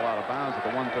 and the ball out of bounds at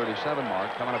the 1:37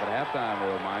 mark. Coming up at halftime,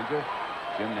 we'll remind you,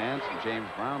 Jim Nance and James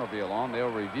Brown will be along. They'll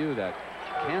review that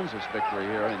Kansas victory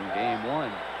here in game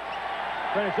 1.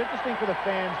 But it's interesting for the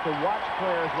fans to watch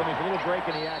players when there's a little break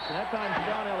in the action. At times,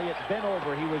 John Elliott bent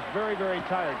over. He was very, very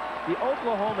tired. The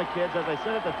Oklahoma kids, as I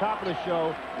said at the top of the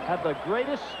show, have the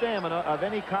greatest stamina of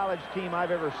any college team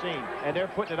I've ever seen, and they're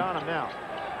putting it on them now.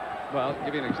 Well, to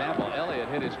give you an example, Elliott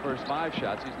hit his first 5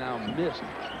 shots. He's now missed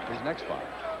his next 5.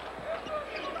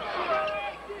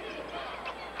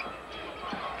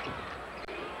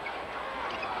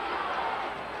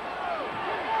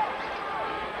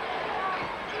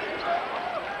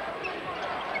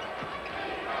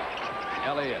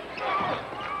 Elliott.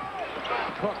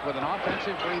 Cook with an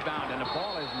offensive rebound, and the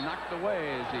ball is knocked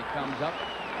away as he comes up.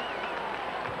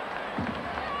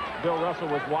 Bill Russell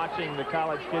was watching the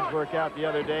college kids work out the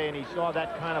other day, and he saw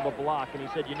that kind of a block, and he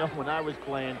said, you know, when I was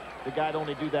playing, the guy'd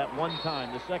only do that one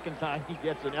time. The second time, he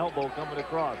gets an elbow coming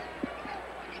across.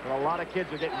 Well, a lot of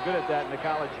kids are getting good at that in the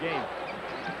college game.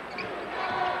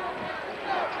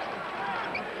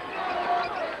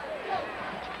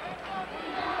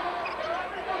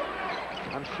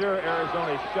 I'm sure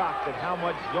Arizona is shocked at how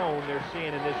much zone they're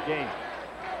seeing in this game.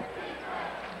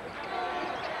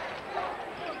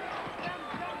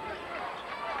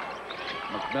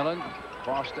 McMillan,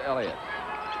 cross to Elliott.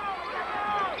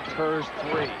 Kerr's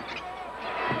 3.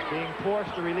 Being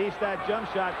forced to release that jump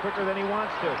shot quicker than he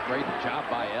wants to. Great job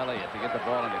by Elliott to get the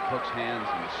ball into Cook's hands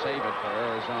and save it for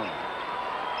Arizona.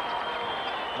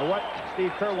 Now what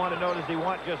Steve Kerr wanted to know is he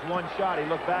want just one shot. He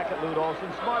looked back at Lute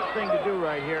Olson. Smart thing to do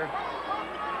right here.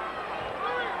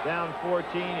 Down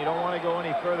 14. You don't want to go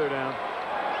any further down.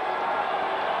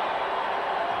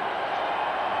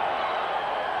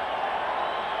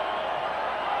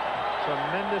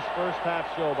 Tremendous first half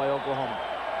show by Oklahoma.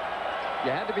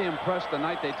 You had to be impressed the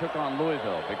night they took on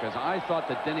Louisville, because I thought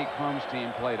the Denny Crumb's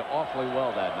team played awfully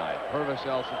well that night. Purvis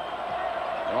Elson,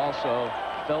 but also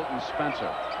Felton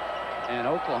Spencer. And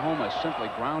Oklahoma simply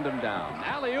ground him down.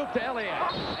 Alley-oop to Elliott,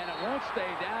 and it won't stay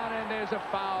down, and there's a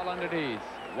foul underneath.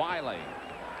 Wiley.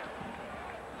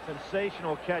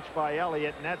 Sensational catch by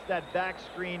Elliott, and that's that back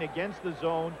screen against the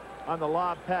zone on the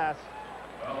lob pass.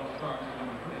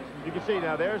 You can see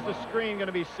now there's the screen going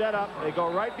to be set up. They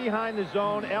go right behind the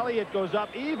zone. Elliott goes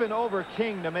up even over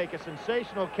King to make a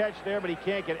sensational catch there, but he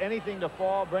can't get anything to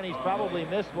fall. Brenny's probably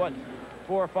missed, what,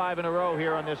 4 or 5 in a row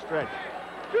here on this stretch.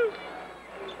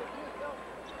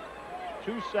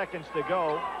 2 seconds to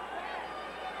go.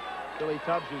 Billy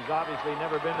Tubbs, who's obviously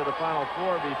never been to the Final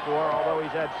Four before, although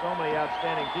he's had so many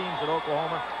outstanding teams at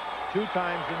Oklahoma, 2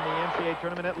 times in the NCAA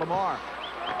tournament at Lamar.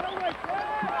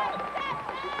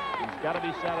 He's got to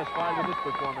be satisfied with his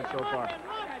performance so far.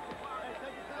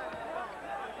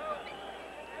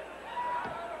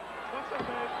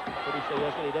 What did he say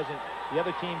yesterday? The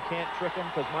other team can't trick him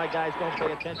because my guys don't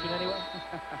pay attention anyway?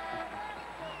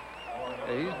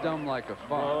 He's dumb like a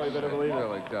fox. Oh, you better believe it.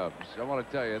 Billy Tubbs. I want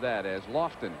to tell you that as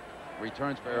Lofton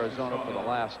returns for Arizona for the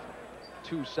last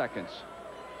 2 seconds.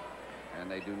 And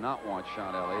they do not want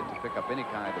Sean Elliott to pick up any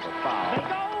kind of a foul.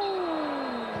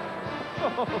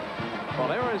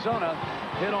 Well, Arizona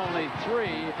hit only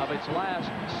 3 of its last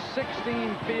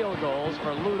 16 field goals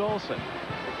for Lute Olson.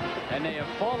 And they have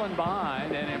fallen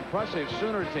behind an impressive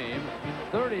Sooner team,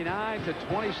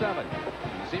 39-27.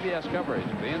 CBS coverage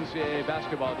of the NCAA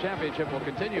Basketball Championship will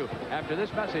continue after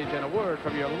this message and a word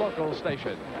from your local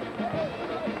station.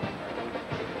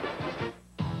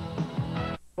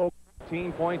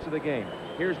 14 points of the game.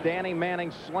 Here's Danny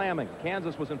Manning slamming.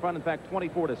 Kansas was in front, in fact,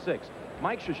 24-6.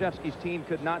 Mike Krzyzewski's team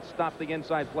could not stop the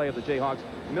inside play of the Jayhawks.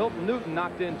 Milton Newton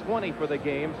knocked in 20 for the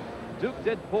game. Duke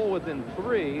did pull within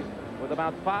 3 with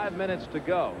about 5 minutes to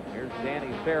go. Here's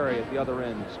Danny Ferry at the other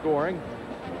end scoring.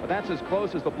 But that's as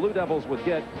close as the Blue Devils would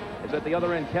get. Is at the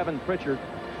other end, Kevin Pritchard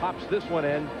pops this one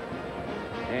in.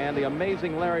 And the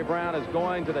amazing Larry Brown is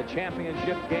going to the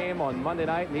championship game on Monday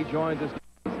night, and he joins us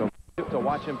to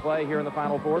watch him play here in the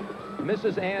Final Four.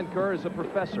 Mrs. Ann Kerr is a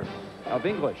professor of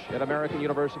English at American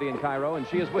University in Cairo, and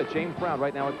she is with James Brown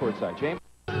right now at courtside. James?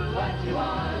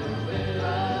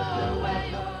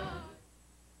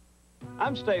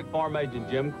 I'm State Farm Agent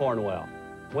Jim Cornwell.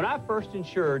 When I first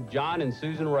insured John and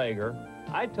Susan Rager,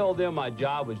 I told them my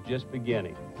job was just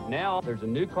beginning. Now there's a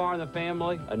new car in the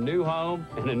family, a new home,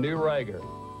 and a new Rager,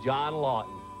 John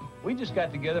Lawton. We just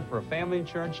got together for a family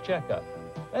insurance checkup.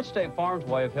 That's State Farm's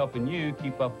way of helping you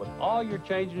keep up with all your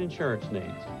changing insurance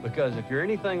needs. Because if you're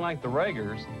anything like the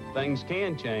Ragers, things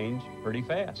can change pretty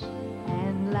fast.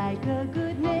 And like a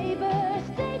good neighbor,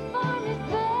 State Farm is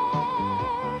there.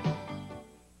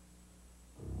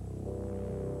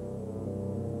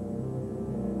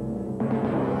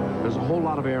 There's a whole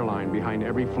lot of airline behind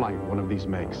every flight one of these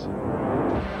makes.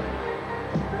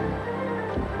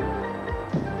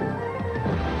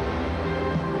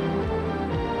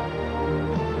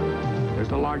 There's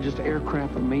the largest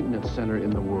aircraft maintenance center in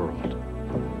the world.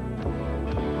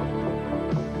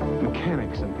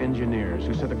 Mechanics and engineers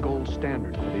who set a gold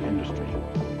standard for the industry.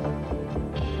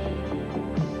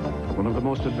 One of the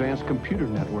most advanced computer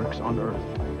networks on Earth.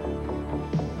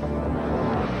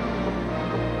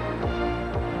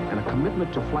 And a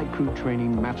commitment to flight crew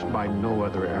training matched by no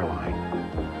other airline.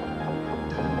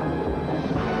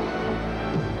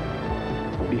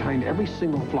 Behind every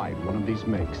single flight one of these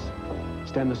makes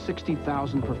stand the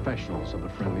 60,000 professionals of the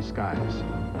Friendly Skies,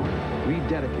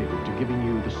 rededicated to giving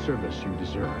you the service you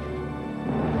deserve.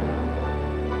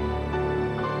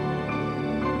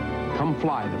 Come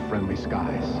fly the Friendly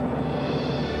Skies.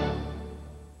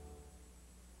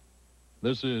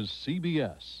 This is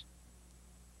CBS.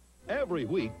 Every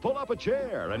week, pull up a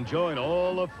chair and join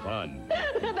all the fun.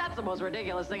 That's the most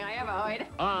ridiculous thing I ever heard.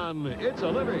 On It's a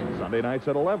Living. Sunday nights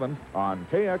at 11 on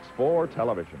KX4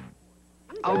 television.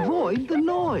 Avoid the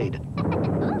Noid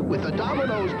with the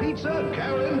Domino's Pizza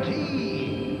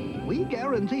Guarantee. We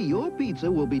guarantee your pizza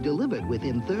will be delivered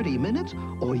within 30 minutes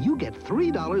or you get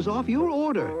 $3 off your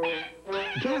order.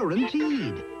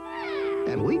 Guaranteed.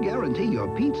 And we guarantee your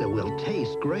pizza will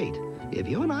taste great. If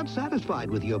you're not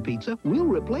satisfied with your pizza, we'll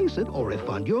replace it or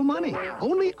refund your money.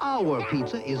 Only our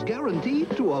pizza is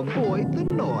guaranteed to avoid the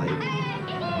Noid.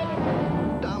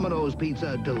 Domino's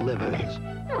Pizza delivers.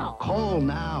 Call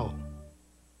now.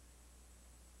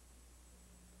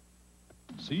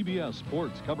 CBS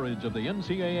Sports coverage of the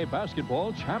NCAA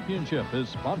Basketball Championship is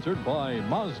sponsored by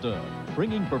Mazda.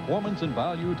 Bringing performance and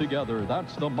value together,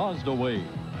 that's the Mazda way.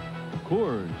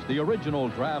 Coors, the original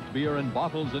draft beer in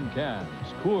bottles and cans.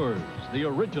 Coors, the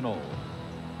original.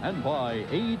 And by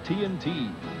AT&T,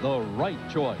 the right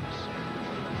choice.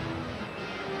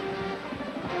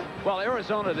 Well,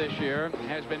 Arizona this year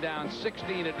has been down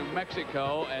 16 at New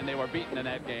Mexico, and they were beaten in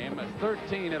that game.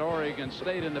 13 at Oregon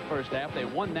State in the first half. They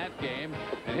won that game.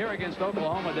 And here against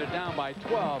Oklahoma, they're down by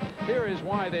 12. Here is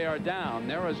why they are down.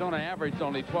 Arizona averaged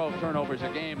only 12 turnovers a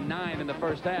game, 9 in the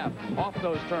first half. Off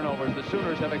those turnovers, the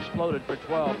Sooners have exploded for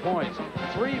 12 points.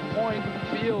 3-point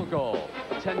field goal.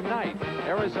 Tonight,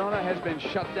 Arizona has been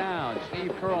shut down.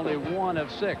 Steve Kerr only 1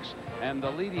 of 6. And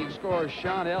the leading scorer,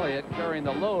 Sean Elliott, carrying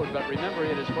the load. But remember, he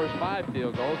had his first 5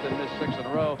 field goals, then missed 6 in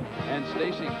a row. And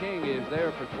Stacey King is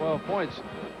there for 12 points.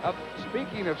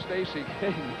 Speaking of Stacey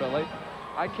King, Billy,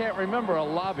 I can't remember a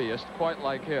lobbyist quite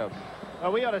like him.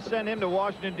 Well, we ought to send him to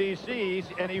Washington, D.C.,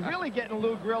 and he's really getting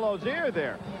Lou Grillo's ear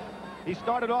there. He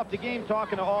started off the game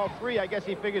talking to all 3. I guess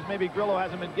he figures maybe Grillo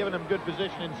hasn't been giving him good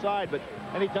position inside, but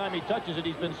anytime he touches it,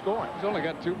 he's been scoring. He's only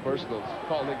got 2 personals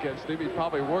called against him. He'd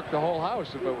probably work the whole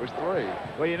house if it was 3.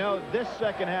 Well, you know, this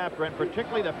second half, Brent,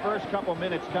 particularly the first couple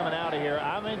minutes coming out of here,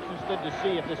 I'm interested to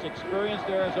see if this experienced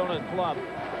Arizona club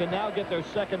can now get their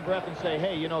second breath and say,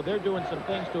 hey, you know, they're doing some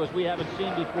things to us we haven't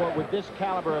seen before with this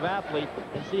caliber of athlete,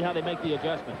 and see how they make the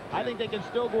adjustment. I think they can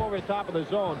still go over the top of the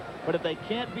zone, but if they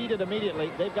can't beat it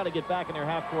immediately, they've got to get back in their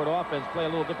half-court offense, play a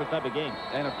little different type of game.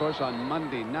 And, of course, on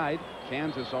Monday night,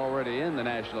 Kansas already in the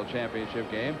national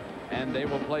championship game, and they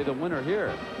will play the winner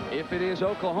here. If it is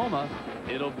Oklahoma,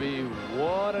 it'll be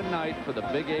what a night for the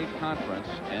Big 8 conference,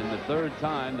 and the 3rd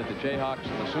time that the Jayhawks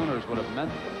and the Sooners would have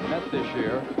met this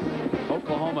year.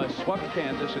 Oklahoma swept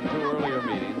Kansas in 2 earlier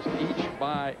meetings, each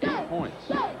by 8 points.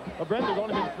 Well, Brent, there's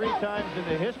only been 3 times in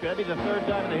the history. That'd be the 3rd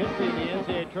time in the history of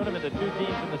the NCAA tournament that 2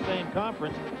 teams in the same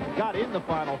conference got in the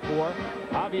Final Four.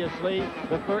 Obviously,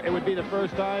 it would be the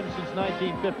first time since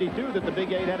 1952 that the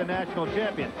Big 8 had a national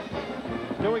champion.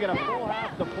 Still, we got a full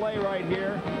half to play right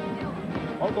here.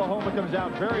 Oklahoma comes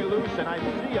out very loose, and I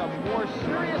see a more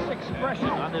serious expression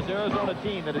on this Arizona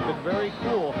team that has been very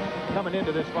cool coming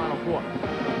into this Final Four.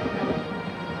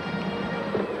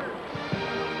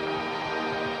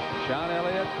 Sean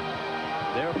Elliott,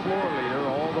 their floor leader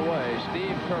all the way.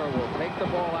 Steve Kerr will take the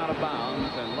ball out of bounds,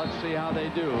 and let's see how they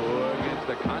do against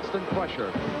the constant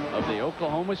pressure of the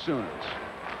Oklahoma Sooners.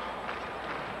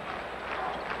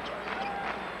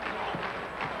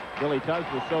 Billy Tubbs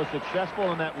was so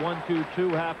successful in that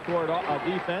 1-2-2 half-court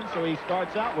defense, so he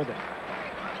starts out with it.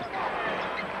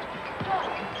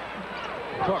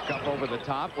 Cook up over the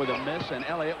top with a miss, and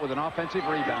Elliott with an offensive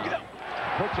rebound.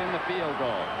 Puts in the field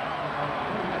goal.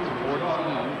 That's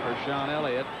 14 for Sean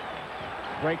Elliott.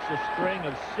 Breaks a string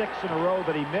of 6 in a row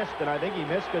that he missed, and I think he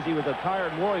missed because he was a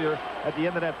tired warrior at the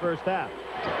end of that first half.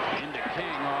 Into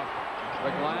King off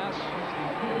the glass.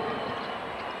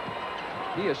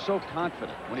 He is so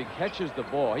confident. When he catches the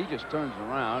ball, he just turns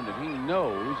around, and he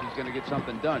knows he's going to get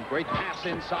something done. Great pass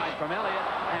inside from Elliott,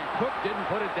 and Cook didn't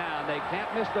put it down. They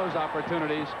can't miss those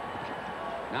opportunities.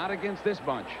 Not against this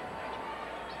bunch.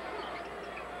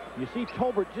 You see,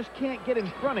 Tolbert just can't get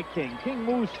in front of King. King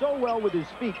moves so well with his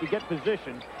feet to get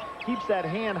position. Keeps that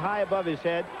hand high above his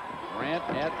head. Grant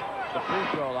at the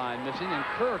free throw line missing, and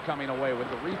Kerr coming away with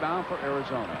the rebound for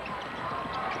Arizona.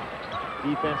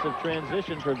 Defensive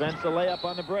transition prevents a layup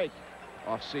on the break.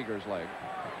 Off Seeger's leg.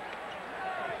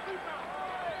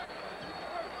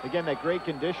 Again, that great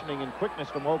conditioning and quickness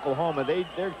from Oklahoma.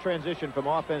 Their transition from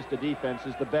offense to defense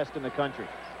is the best in the country.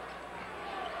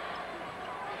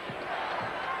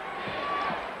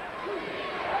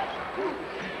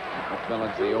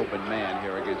 McMillan's the open man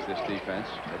here against this defense,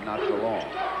 but not for long.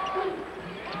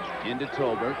 Into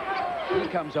Tolbert. He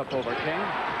comes up over King.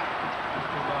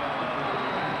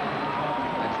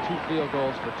 That's 2 field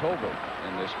goals for Tolbert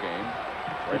in this game,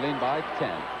 trailing by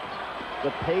 10.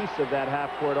 The pace of that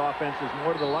half-court offense is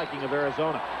more to the liking of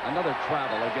Arizona. Another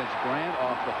travel against Grant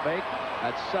off the fake.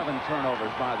 That's 7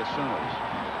 turnovers by the Sooners.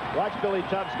 Watch Billy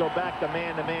Tubbs go back to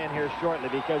man here shortly,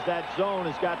 because that zone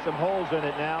has got some holes in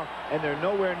it now, and they're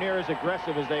nowhere near as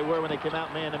aggressive as they were when they came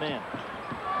out man-to-man.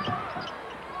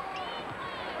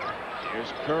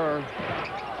 Here's Kerr.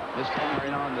 This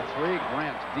firing on the 3.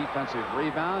 Grant's defensive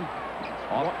rebound.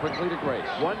 Off quickly to Grace.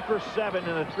 1 for 7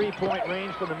 in a 3-point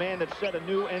range from the man that set a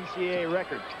new NCAA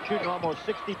record, shooting almost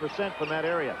 60% from that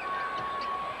area.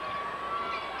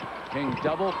 King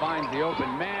double, finds the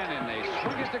open man, and they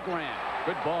swing it to Grant.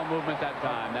 Good ball movement that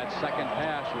time. That second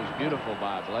pass was beautiful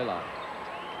by Blaylock.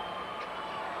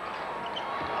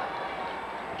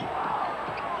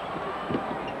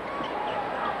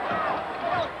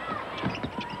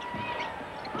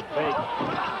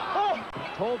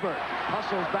 Tolbert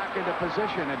hustles back into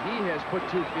position, and he has put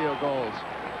 2 field goals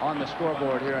on the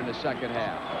scoreboard here in the second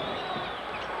half.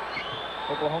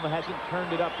 Oklahoma hasn't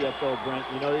turned it up yet, though, Brent.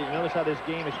 You know, you notice how this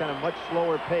game is kind of much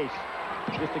slower pace.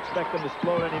 Just expect them to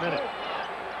explode any minute.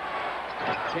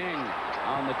 King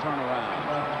on the turnaround.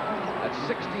 That's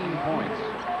 16 points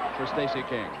for Stacey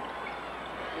King.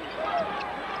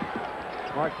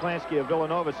 Mark Klansky of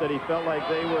Villanova said he felt like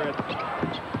they were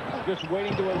just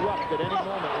waiting to erupt at any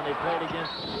moment when they played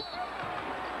against.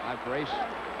 Grace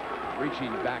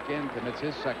reaching back in commits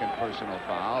his second personal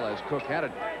foul as Cook had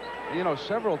it, you know,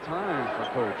 several times for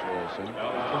Coach Wilson.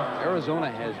 Arizona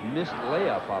has missed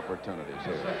layup opportunities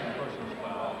here.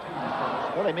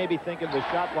 Well, they may be thinking of the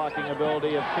shot blocking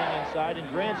ability of King inside, and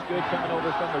Grant's good coming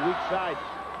over from the weak side.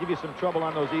 Give you some trouble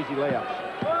on those easy layups.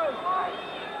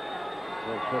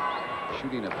 Will Cook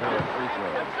shooting a pair of free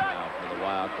throws now for the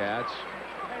Wildcats.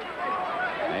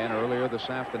 And earlier this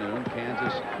afternoon,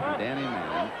 Kansas and Danny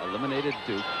Manning eliminated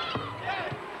Duke.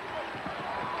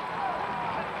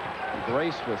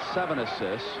 Grace with 7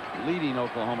 assists, leading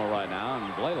Oklahoma right now,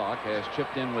 and Blaylock has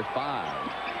chipped in with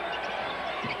 5.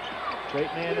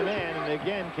 Straight man-to-man, and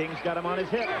again, King's got him on his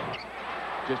hip.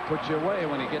 Just puts you away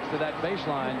when he gets to that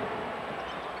baseline.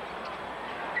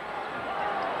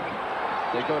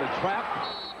 They go to trap,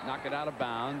 knock it out of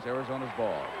bounds, Arizona's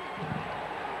ball.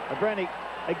 Brandy,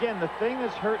 again, the thing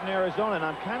that's hurting Arizona, and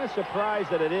I'm kind of surprised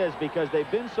that it is because they've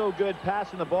been so good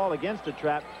passing the ball against the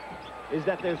trap, is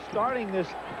that they're starting this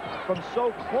from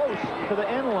so close to the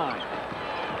end line.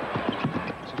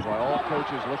 This is why all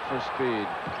coaches look for speed.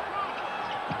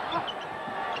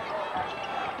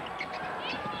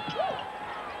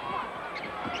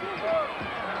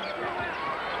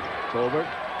 Tolbert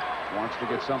wants to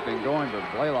get something going, but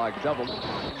Blaylock doubled. And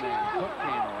Cook came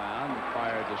around and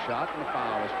fired the shot, and the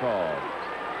foul was called.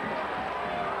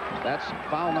 That's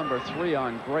foul number 3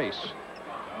 on Grace.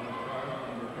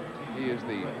 He is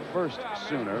the first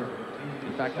Sooner,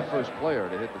 in fact, the first player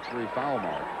to hit the 3-foul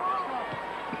mark.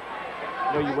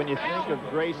 You know, when you think of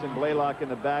Grace and Blaylock in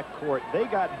the backcourt, they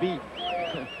got beat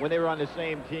when they were on the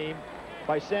same team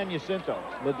by San Jacinto.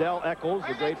 Liddell Eccles,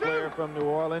 the great player from New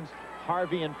Orleans,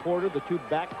 Harvey and Porter, the 2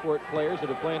 backcourt players that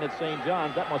are playing at St.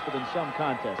 John's. That must have been some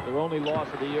contest. Their only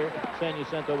loss of the year, San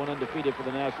Jacinto went undefeated for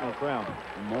the national crown.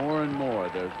 More and more,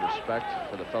 there's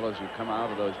respect for the fellows who come out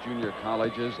of those junior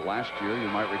colleges. Last year, you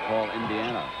might recall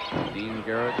Indiana. Dean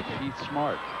Garrett, Keith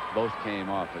Smart, both came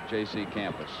off at JC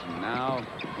campus. And now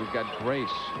we've got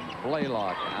Grace and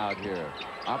Blaylock out here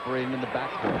operating in the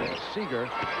backcourt. Seeger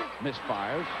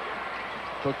misfires.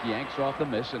 Cook yanks off the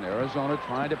miss, and Arizona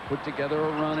trying to put together a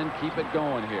run and keep it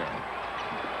going here.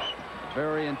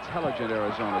 Very intelligent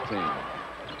Arizona team.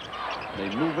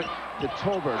 They move it to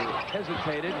Tolbert, who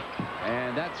hesitated,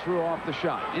 and that threw off the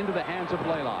shot into the hands of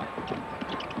Blaylock.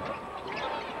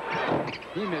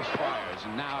 He misfires,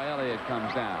 and now Elliott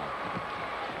comes down.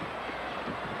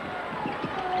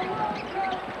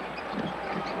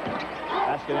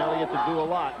 Asking Elliott to do a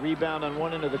lot. Rebound on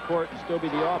one end of the court and still be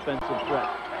the offensive threat.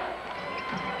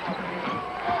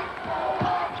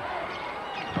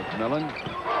 McMillan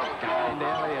got into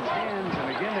Elliott's hands, and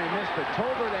again they missed it.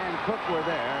 Tolbert and Cook were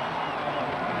there.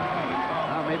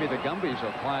 Now maybe the Gumbies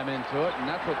will climb into it, and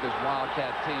that's what this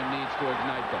Wildcat team needs to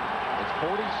ignite them. It's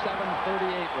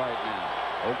 47-38 right now.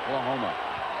 Oklahoma.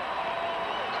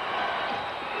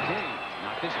 King,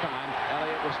 not this time.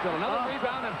 Elliott was still another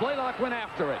rebound, and Blaylock went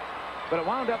after it. But it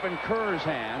wound up in Kerr's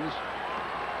hands.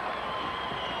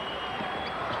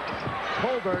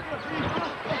 Tolbert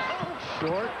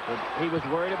short, but he was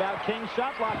worried about King's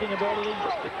shot blocking ability.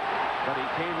 But he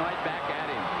came right back at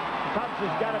him. Tubbs has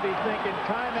got to be thinking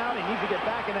timeout. He needs to get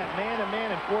back in that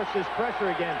man-to-man and force this pressure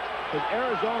again, because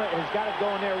Arizona has got it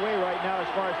going their way right now as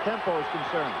far as tempo is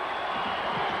concerned.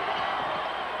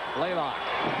 Blaylock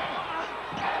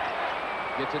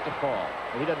gets it to fall.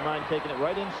 He doesn't mind taking it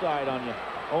right inside on you.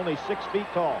 Only 6 feet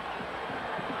tall.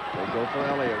 We'll go for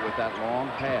Elliott with that long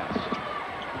pass.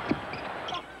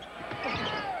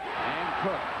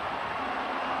 Cook.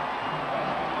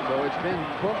 So it's been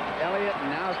Cook, Elliott, and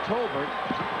now Tolbert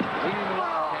leading the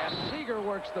Wildcats. Seeger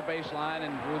works the baseline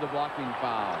and drew the blocking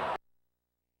foul.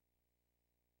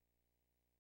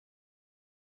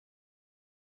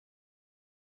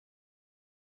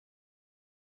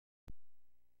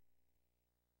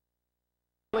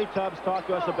 Tubbs talked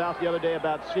to us about the other day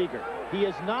about Seeger. He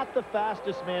is not the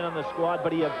fastest man on the squad,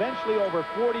 but he eventually over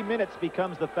 40 minutes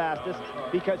becomes the fastest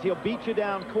because he'll beat you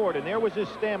down court, and there was his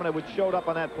stamina which showed up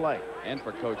on that play. And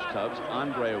for Coach Tubbs,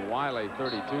 Andre Wiley,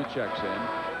 32, checks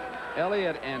in.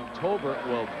 Elliott and Tolbert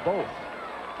will both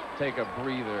take a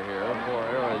breather here for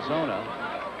Arizona.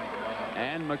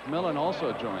 And McMillan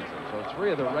also joins them. So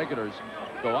 3 of the regulars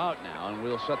go out now, and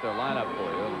we'll set their lineup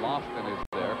for you. Lofton is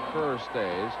there. Kerr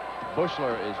stays.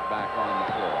 Bushler is back on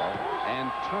the floor,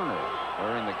 and Turner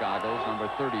wearing the goggles,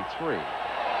 number 33.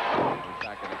 who's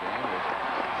back in the game.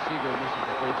 Seager misses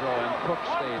the free throw, and Cook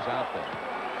stays out there.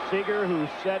 Seager, who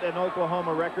set an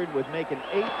Oklahoma record with making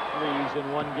 8 threes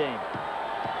in one game.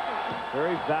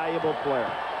 Very valuable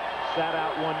player. Sat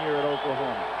out 1 year at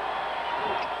Oklahoma.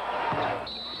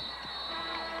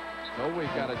 So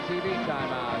we've got a TV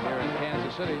timeout here in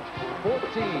Kansas City.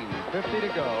 14:50 to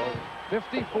go.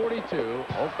 50-42.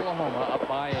 Oklahoma up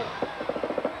by 8.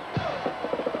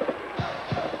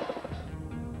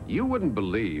 You wouldn't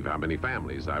believe how many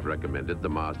families I've recommended the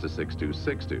Mazda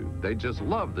 6262. They just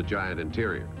love the giant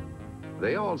interior.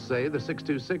 They all say the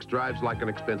 626 drives like an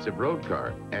expensive road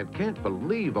car and can't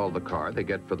believe all the car they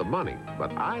get for the money.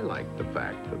 But I like the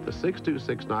fact that the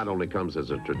 626 not only comes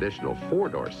as a traditional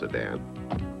 4-door sedan,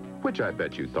 which I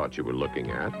bet you thought you were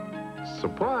looking at.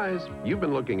 Surprise, you've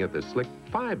been looking at this slick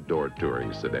 5-door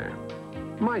touring sedan.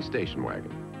 My station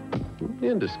wagon,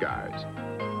 in disguise.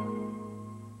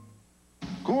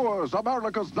 Coors,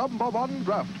 America's #1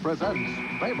 draft, presents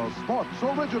famous sports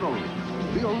original,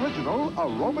 the original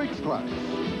aerobics class.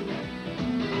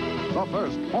 The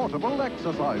first portable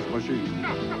exercise machine.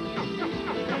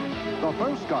 The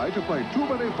first guy to play too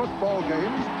many football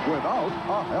games without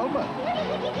a helmet.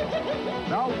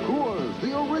 Now Coors,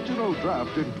 the original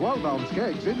draft in 12-ounce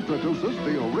kegs, introduces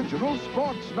the original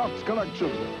Sports Nuts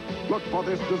collection. Look for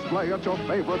this display at your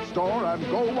favorite store and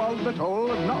go a little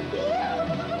nuts.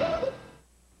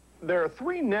 There are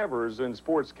 3 nevers in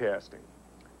sportscasting.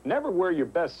 Never wear your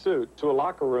best suit to a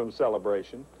locker room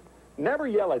celebration. Never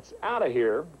yell "it's out of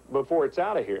here" before it's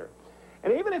out of here.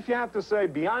 And even if you have to say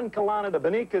Biancalana de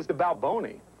Benicas de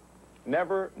Balboni,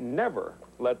 never, never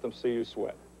let them see you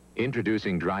sweat.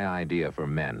 Introducing Dry Idea for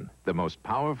Men, the most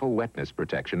powerful wetness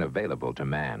protection available to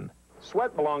man.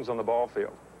 Sweat belongs on the ball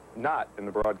field, not in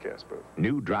the broadcast booth.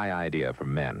 New Dry Idea for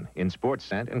Men in sports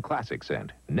scent and classic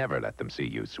scent. Never let them see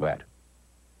you sweat.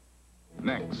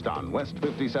 Next on West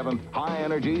 57, high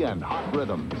energy and hot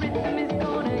rhythms. Rhythm is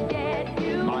gonna get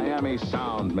you. Miami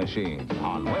Sound Machine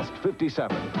on West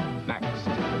 57. Next.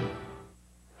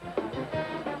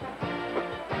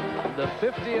 The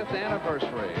 50th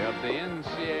anniversary of the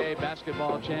NCAA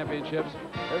basketball championships.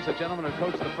 There's a gentleman who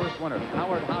coached the first winner,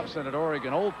 Howard Hobson at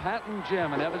Oregon. Old Patton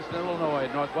Gym in Evanston, Illinois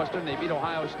at Northwestern. They beat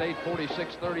Ohio State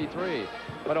 46-33.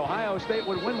 But Ohio State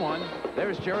would win one.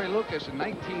 There's Jerry Lucas in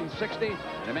 1960,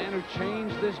 and a man who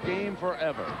changed this game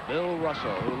forever, Bill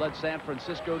Russell, who led San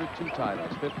Francisco to 2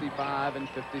 titles, 55 and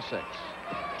 56.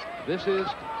 This is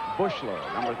Bushler,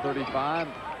 number 35,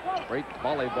 great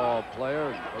volleyball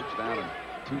player, coached down in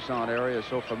Tucson area,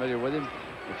 so familiar with him.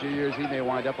 In a few years, he may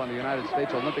wind up on the United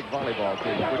States Olympic volleyball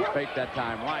team, which faked that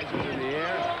time, rises in the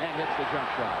air, and hits the jump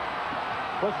shot.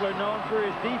 Bushler, known for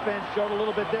his defense, showed a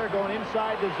little bit there going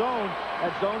inside the zone.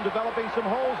 That zone developing some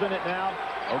holes in it now.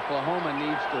 Oklahoma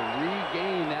needs to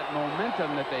regain that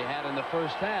momentum that they had in the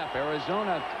first half.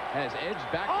 Arizona has edged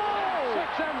back to the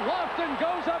 6, and Lofton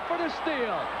goes up for the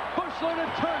steal. Bushler to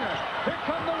Turner. Here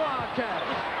come the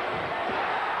Wildcats.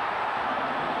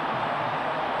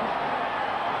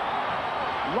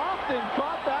 Lofton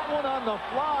caught that one on the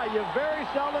fly. You very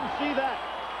seldom see that.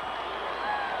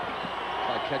 It's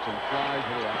like catching flies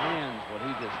with your hands, what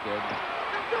he just did.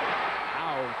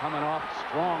 Now coming off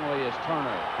strongly is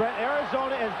Turner. Brent,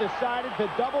 Arizona has decided to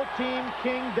double team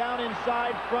King down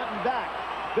inside, front and back.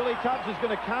 Billy Tubbs is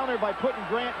going to counter by putting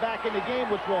Grant back in the game,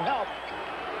 which will help.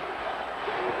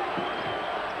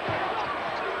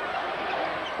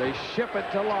 They ship it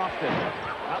to Lofton.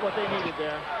 Not what they needed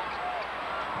there.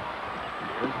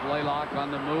 Here's Blaylock on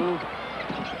the move.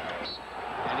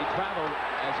 And he traveled.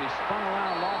 As he spun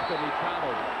around Lofton, he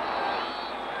traveled.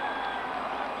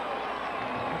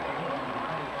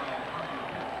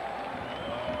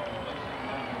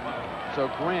 So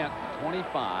Grant,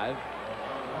 25,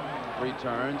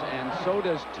 returns, and so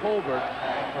does Tolbert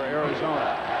for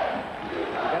Arizona.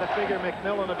 Got to figure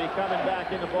McMillan will be coming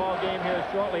back in the ball game here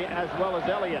shortly, as well as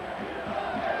Elliott.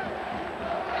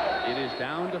 It is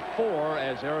down to 4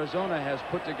 as Arizona has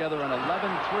put together an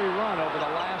 11-3 run over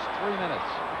the last 3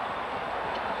 minutes.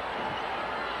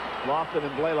 Lofton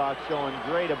and Blaylock showing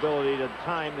great ability to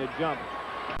time the jump.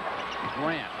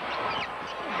 Grant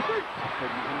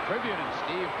couldn't contribute, and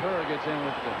Steve Kerr gets in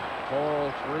with the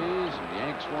tall threes and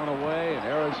yanks one away, and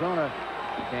Arizona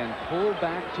can pull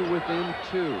back to within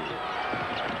 2.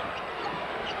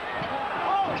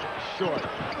 Short,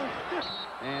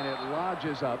 and it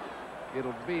lodges up.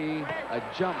 It'll be a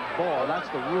jump ball. That's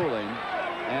the ruling,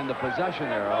 and the possession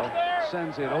arrow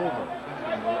sends it over.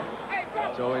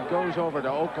 So it goes over to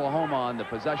Oklahoma on the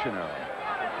possession arrow.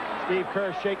 Steve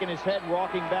Kerr shaking his head,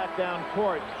 walking back down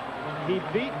court. He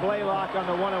beat Blaylock on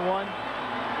the 1-on-1.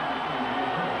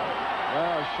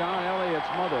 Well, Sean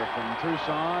Elliott's mother from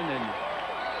Tucson, and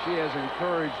she has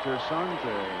encouraged her son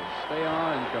to stay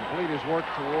on and complete his work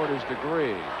toward his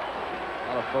degree. A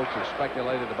lot of folks have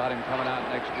speculated about him coming out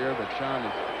next year, but Sean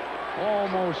is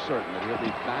almost certain that he'll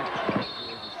be back as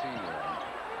a senior.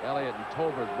 Elliott and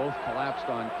Tolbert both collapsed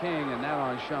on King, and that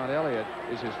on Sean Elliott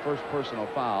is his first personal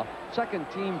foul. Second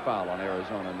team foul on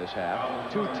Arizona in this half.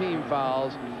 2 team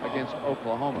fouls against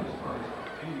Oklahoma.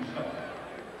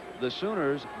 The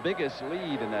Sooners' biggest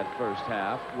lead in that first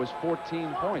half was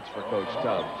 14 points for Coach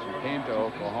Tubbs, who came to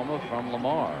Oklahoma from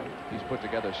Lamar. He's put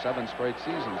together 7 straight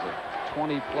seasons of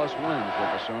 20-plus wins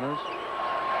with the Sooners.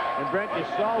 And Brent, you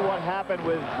saw what happened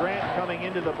with Grant coming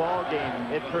into the ball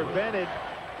game. It prevented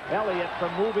Elliott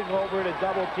from moving over to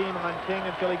double team on King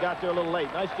until he got there a little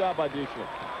late. Nice job by Buechler.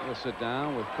 We'll sit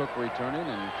down with Cook returning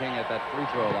and King at that free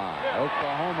throw line.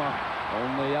 Oklahoma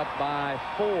only up by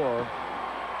 4.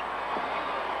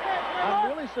 I'm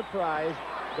really surprised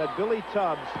that Billy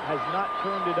Tubbs has not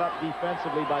turned it up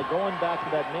defensively by going back to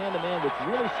that man-to-man, which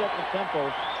really set the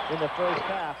tempo in the first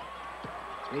half.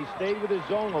 And he stayed with his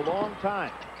zone a long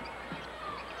time.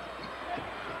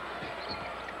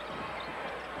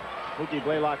 Mookie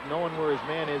Blaylock knowing where his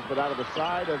man is, but out of the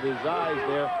side of his eyes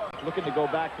there, looking to go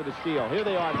back for the steal. Here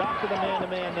they are, back to the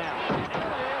man-to-man now. Elliott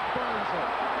burns it.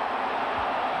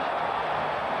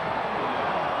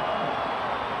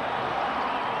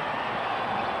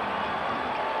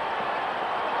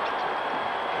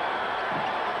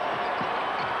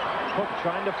 Cook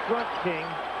trying to front King.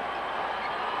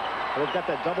 They've got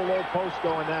that double low post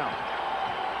going now.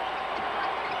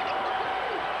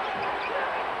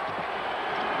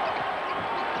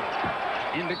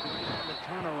 Into the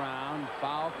turnaround,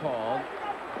 foul called.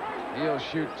 He'll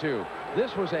shoot 2.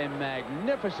 This was a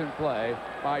magnificent play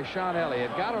by Sean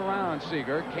Elliott. Got around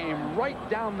Seager, came right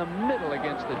down the middle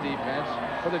against the defense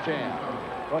for the jam.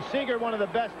 Well, Seager, one of the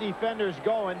best defenders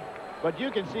going, but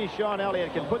you can see Sean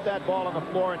Elliott can put that ball on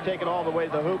the floor and take it all the way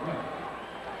to the hoop.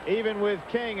 Even with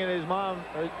King, and his mom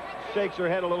shakes her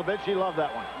head a little bit. She loved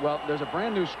that one. Well, there's a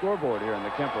brand new scoreboard here in the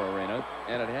Kemper Arena,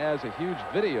 and it has a huge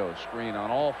video screen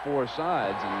on all 4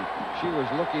 sides, and she was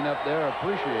looking up there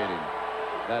appreciating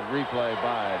that replay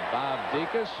by Bob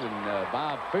Dekas and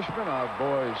Bob Fishman, our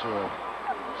boys who are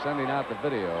sending out the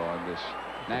video on this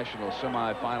national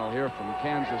semifinal here from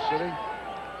Kansas City.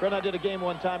 Brent, I did a game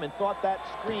one time and thought that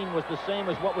screen was the same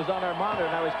as what was on our monitor,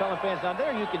 and I was telling fans, now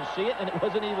there you can see it, and it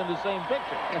wasn't even the same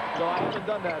picture. So I haven't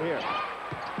done that here.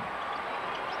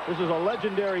 This is a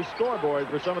legendary scoreboard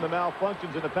for some of the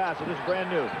malfunctions in the past, so this is brand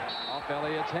new. Off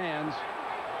Elliott's hands.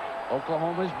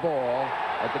 Oklahoma's ball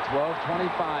at the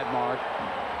 12:25 mark.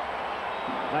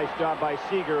 Nice job by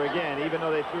Seager again. Even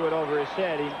though they threw it over his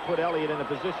head, he put Elliott in a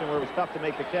position where it was tough to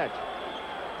make the catch.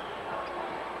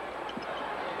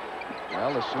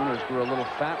 Well, the Sooners grew a little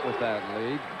fat with that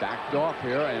lead, backed off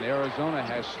here, and Arizona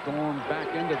has stormed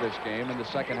back into this game in the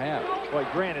second half. Boy,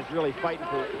 Grant is really fighting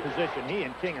for position. He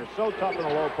and King are so tough in the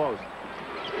low post.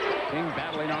 King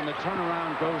battling on the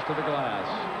turnaround, goes to the glass.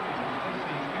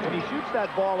 When he shoots that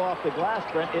ball off the glass,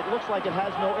 Brent, it looks like it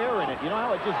has no air in it. You know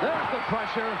how it just... There's the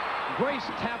pressure. Grace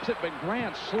taps it, but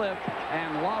Grant slipped,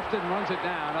 and Lofton runs it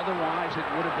down. Otherwise, it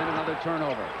would have been another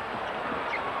turnover.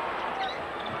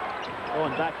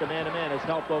 Going back to man-to-man has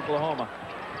helped Oklahoma.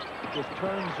 Just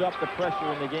turns up the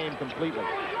pressure in the game completely.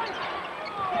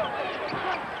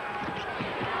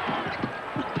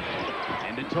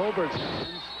 Into Tolbert's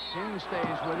hands. King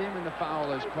stays with him, and the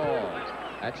foul is called.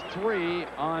 That's 3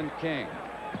 on King.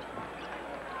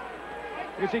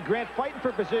 You see Grant fighting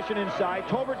for position inside.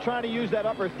 Tolbert trying to use that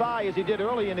upper thigh as he did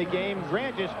early in the game.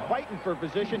 Grant just fighting for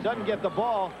position. Doesn't get the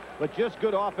ball, but just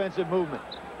good offensive movement.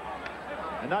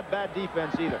 And not bad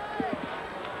defense either.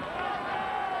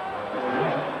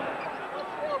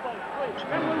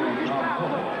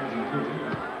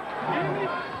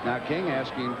 Now King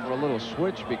asking for a little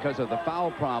switch because of the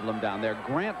foul problem down there.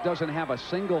 Grant doesn't have a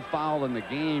single foul in the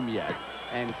game yet,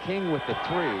 and King with the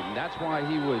 3. And that's why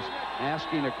he was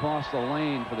asking across the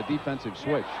lane for the defensive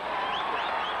switch.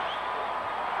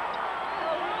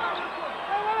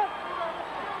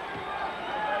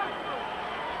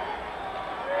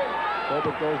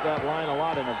 Tolbert goes that line a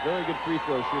lot and a very good free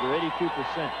throw shooter,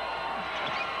 82%.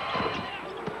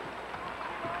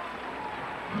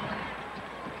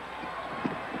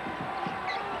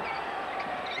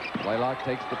 Blaylock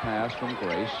takes the pass from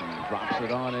Grace and drops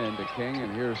it on into King,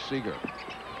 and here's Seager.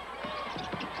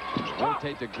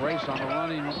 Rotate to Grace on the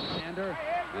running hander,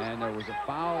 and there was a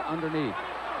foul underneath.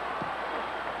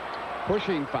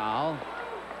 Pushing foul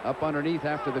up underneath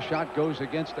after the shot goes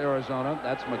against Arizona.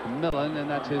 That's McMillan, and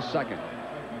that's his second.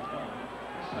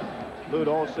 Lute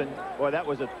Olson, boy, that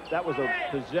was a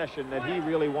possession that he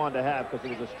really wanted to have because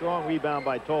it was a strong rebound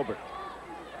by Tolbert.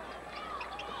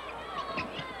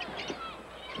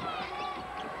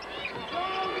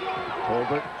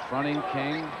 Tolbert fronting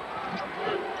King.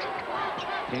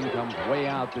 King comes way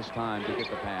out this time to get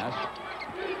the pass.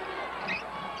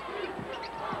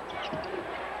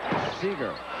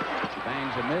 Seeger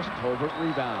bangs a miss. Tolbert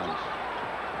rebounds.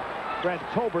 Brent,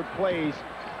 Tolbert plays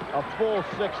a full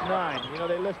 6'9". You know,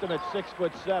 they list him at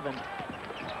 6'7",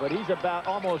 but he's about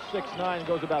almost 6'9",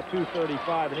 goes about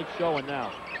 235, and it's showing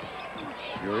now.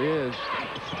 Here he is,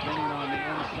 spinning on the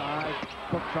inside.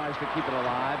 Cook tries to keep it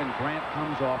alive, and Grant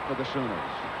comes off for the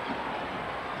Sooners.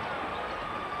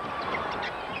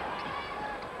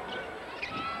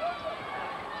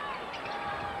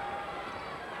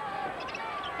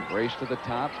 Race to the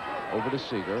top, over to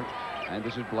Seeger, and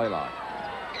this is Blaylock.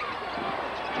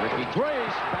 Ricky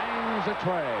Grace bangs a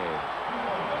tray.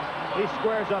 He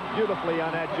squares up beautifully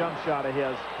on that jump shot of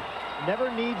his.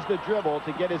 Never needs the dribble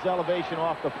to get his elevation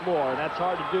off the floor, and that's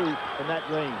hard to do from that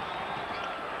range.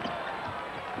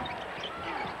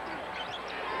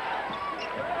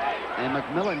 And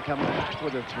McMillan coming back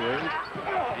with a three,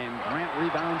 and Grant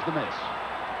rebounds the miss.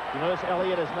 You notice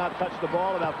Elliott has not touched the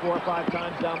ball about 4 or 5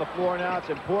 times down the floor now. It's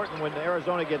important when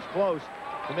Arizona gets close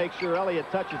to make sure Elliott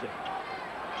touches it.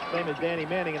 Same as Danny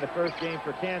Manning in the first game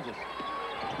for Kansas.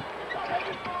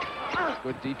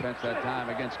 Good defense that time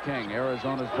against King.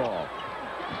 Arizona's ball.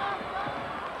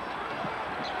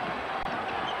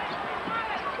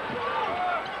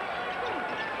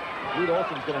 Lute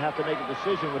Olson's going to have to make a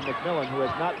decision with McMillan, who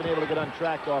has not been able to get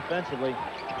untracked offensively.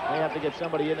 They have to get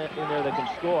somebody in there that can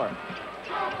score.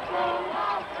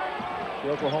 The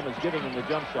Oklahoma's giving him the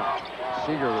jump shot.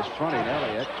 Seeger was fronting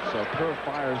Elliott, so Kerr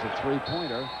fires a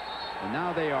three-pointer. And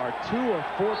now they are 2 of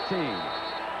 14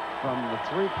 from the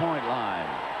three-point line.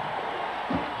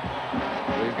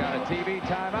 We've got a TV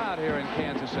timeout here in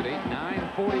Kansas City.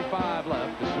 9:45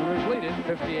 left. The Sooners lead it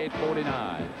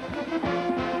 58-49.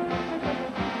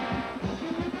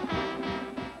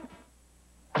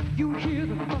 You hear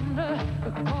the thunder,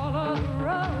 the call of the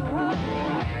road.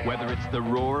 Whether it's the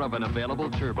roar of an available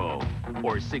turbo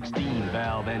or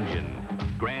 16-valve engine,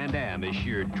 Grand Am is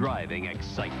sheer driving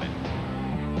excitement.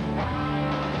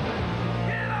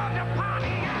 Get on your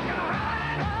Pontiac and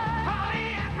ride,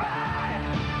 Pontiac ride.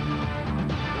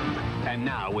 And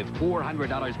now, with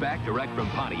 $400 back direct from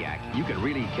Pontiac, you can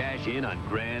really cash in on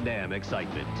Grand Am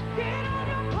excitement. Get on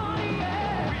your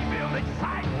Pontiac, rebuild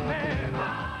excitement.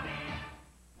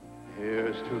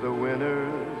 Here's to the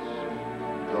winners,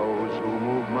 those who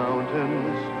move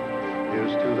mountains.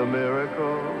 Here's to the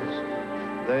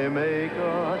miracles they make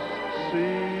us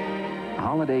see.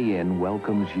 Holiday Inn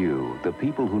welcomes you, the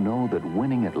people who know that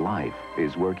winning at life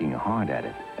is working hard at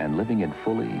it and living it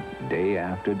fully day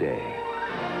after day.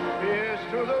 Here's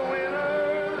to the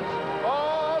winners,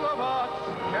 all of us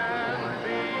can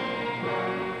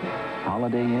be.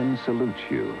 Holiday Inn salutes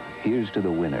you. Here's to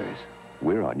the winners.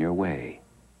 We're on your way.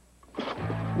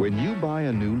 When you buy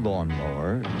a new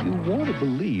lawnmower, you want to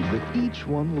believe that each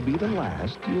one will be the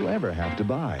last you'll ever have to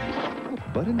buy.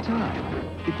 But in time,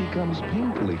 it becomes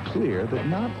painfully clear that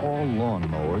not all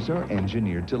lawnmowers are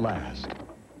engineered to last.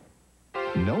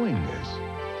 Knowing this,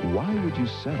 why would you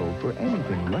settle for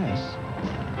anything less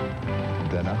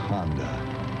than a Honda?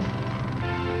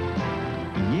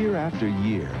 Year after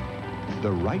year,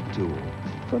 the right tool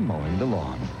for mowing the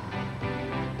lawn.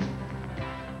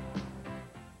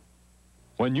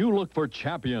 When you look for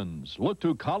champions, look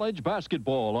to college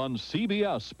basketball on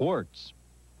CBS Sports.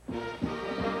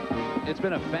 It's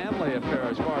been a family affair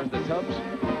as far as the Tubbs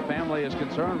family is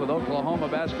concerned with Oklahoma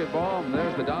basketball. And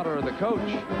there's the daughter of the coach,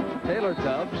 Taylor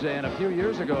Tubbs. And a few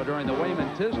years ago during the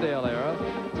Wayman Tisdale era,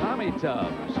 Tommy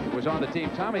Tubbs was on the team.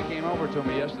 Tommy came over to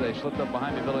me yesterday, slipped up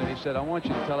behind me, Billy, and he said, I want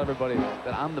you to tell everybody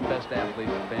that I'm the best athlete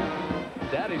in the family.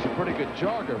 Daddy's a pretty good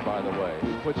jogger, by the way.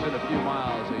 He puts in a few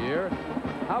miles a year.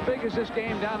 How big is this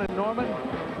game down in Norman?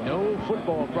 No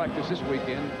football practice this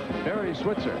weekend. Barry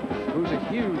Switzer, who's a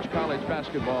huge college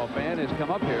basketball fan, has come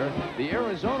up here. The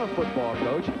Arizona football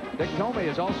coach, Dick Tomey,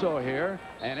 is also here.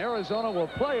 And Arizona will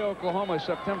play Oklahoma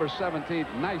September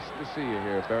 17th. Nice to see you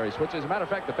here, Barry Switzer. As a matter of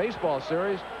fact, the baseball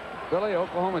series, Billy,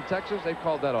 Oklahoma and Texas, they've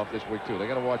called that off this week, too. They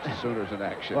got to watch the Sooners in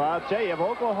action. Well, I'll tell you, if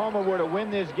Oklahoma were to win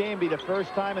this game, be the first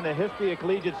time in the history of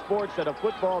collegiate sports that a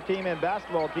football team and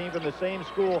basketball team from the same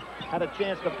school had a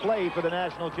chance to play for the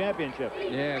national championship.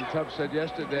 Yeah, and Tubbs said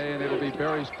yesterday, and it'll be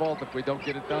Barry's fault if we don't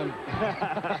get it done.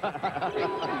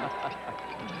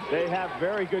 They have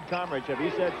very good comradeship.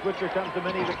 He said Switzer comes to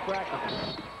many of his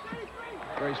practices.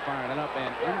 Barry's firing it up,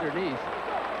 and underneath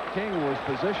King was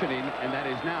positioning, and that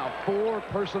is now 4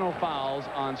 personal fouls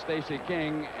on Stacey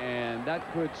King, and that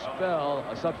could spell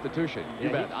a substitution. You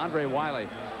bet. Andre Wiley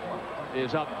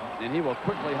is up, and he will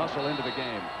quickly hustle into the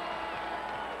game.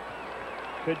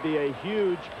 Could be a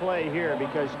huge play here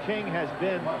because King has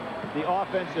been the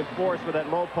offensive force for that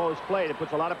low post play. It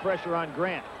puts a lot of pressure on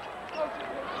Grant.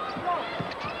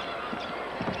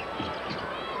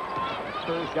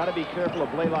 Kerr's got to be careful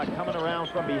of Blaylock coming around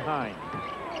from behind.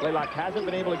 Blaylock hasn't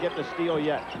been able to get the steal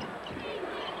yet.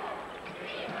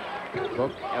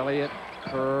 Cook, Elliott,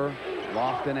 Kerr,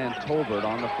 Lofton, and Tolbert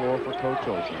on the floor for Coach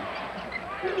Olsen.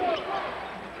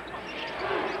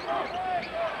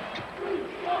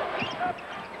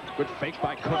 Good fake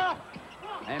by Cook.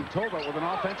 And Tolbert with an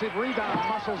offensive rebound,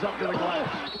 muscles up to the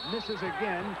glass. Misses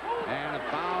again, and a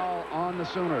foul on the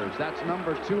Sooners. That's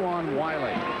number 2 on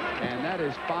Wiley. And that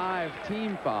is 5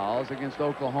 team fouls against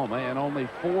Oklahoma and only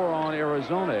 4 on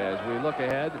Arizona as we look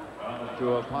ahead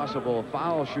to a possible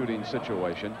foul shooting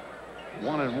situation.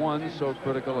 1-and-1, so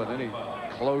critical in any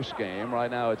close game. Right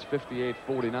now it's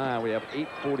 58-49. We have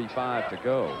 8:45 to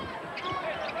go.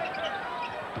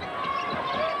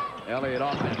 Elliott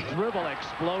off the dribble,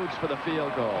 explodes for the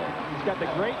field goal. He's got the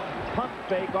great pump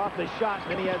fake off the shot,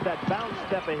 and then he has that bounce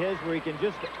step of his where he can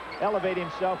just elevate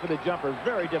himself with a jumper.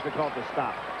 Very difficult to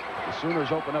stop. The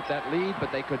Sooners open up that lead,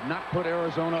 but they could not put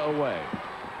Arizona away.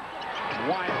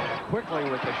 Wiley quickly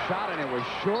with the shot, and it was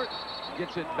short.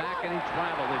 Gets it back, and he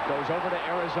traveled. It goes over to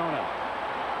Arizona.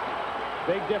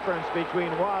 Big difference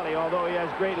between Wiley, although he has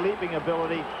great leaping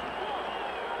ability,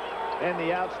 and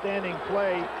the outstanding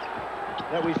play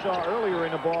that we saw earlier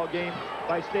in the ball game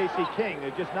by Stacey King.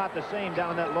 They're just not the same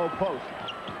down in that low post.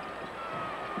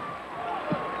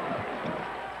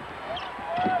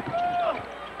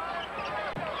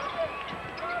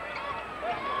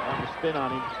 On the spin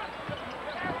on him.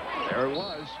 There it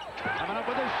was. Coming up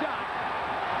with a shot.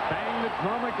 Bang the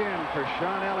drum again for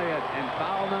Sean Elliott, and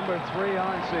foul number 3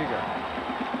 on Seeger.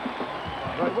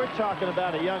 But we're talking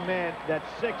about a young man that's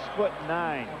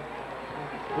 6'9",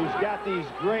 who's got these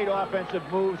great offensive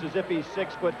moves as if he's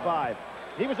 6'5".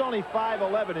 He was only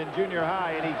 5'11" in junior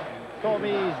high, and he told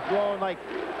me he's grown like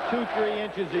 2-3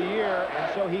 inches a year,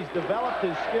 and so he's developed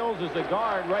his skills as a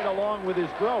guard right along with his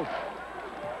growth.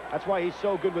 That's why he's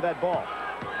so good with that ball.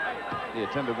 He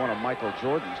attended one of Michael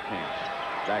Jordan's camps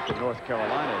back in North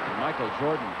Carolina. And Michael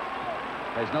Jordan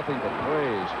has nothing but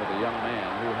praise for the young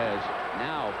man who has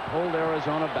now pulled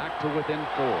Arizona back to within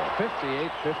 4.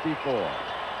 58-54.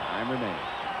 Time remaining.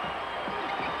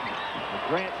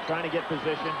 Grant's trying to get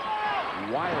position.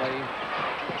 Wiley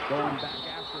going back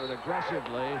after it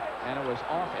aggressively, and it was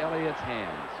off Elliott's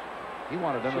hands. He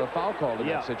wanted another foul call in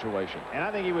that situation. And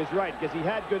I think he was right because he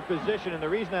had good position, and the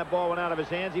reason that ball went out of his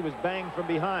hands, he was banged from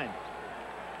behind.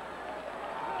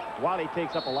 Wiley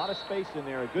takes up a lot of space in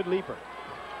there, a good leaper.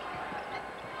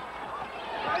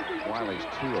 Wiley's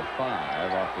 2 of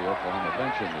 5 off the Oklahoma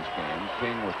bench in this game.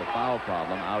 King with the foul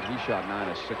problem out. He shot 9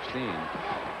 of 16.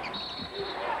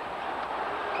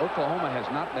 Oklahoma has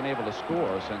not been able to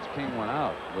score since King went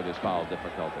out with his foul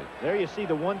difficulty. There you see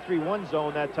the 1-3-1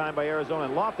 zone that time by Arizona.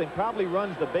 And Lofton probably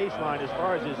runs the baseline as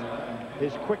far as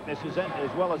his quickness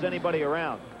as well as anybody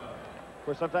around. Of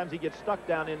course, sometimes he gets stuck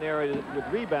down in there with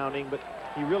rebounding, but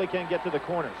he really can't get to the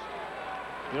corners.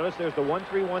 You notice there's the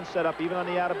 1-3-1 setup even on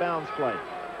the out-of-bounds play.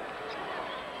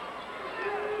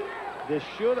 This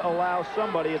should allow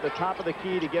somebody at the top of the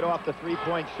key to get off the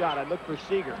three-point shot. I'd look for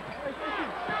Seeger.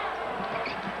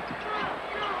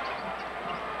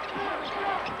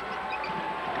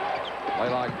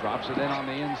 Blaylock drops it in on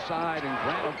the inside, and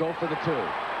Grant will go for the 2.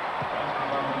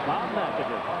 Bob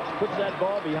McAdoo puts that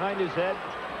ball behind his head.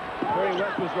 Terry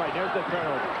West was right. There's the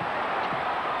turnover.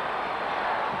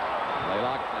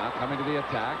 Blaylock now coming to the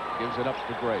attack. Gives it up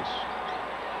to Grace.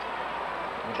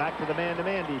 And back to the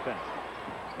man-to-man defense.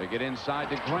 They get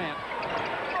inside to Grant.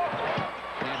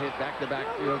 Can't hit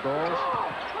back-to-back field goals.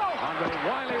 Andre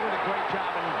Wiley with a great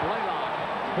job, and Blaylock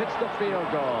hits the field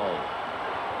goal.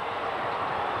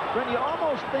 Brent, you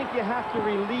almost think you have to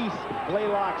release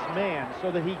Blaylock's man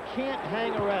so that he can't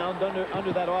hang around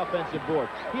under that offensive board.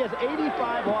 He has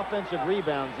 85 offensive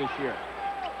rebounds this year.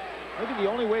 Maybe the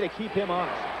only way to keep him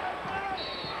honest.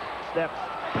 Steps.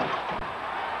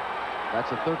 That's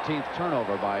the 13th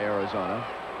turnover by Arizona.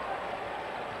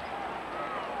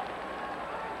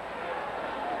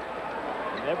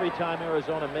 And every time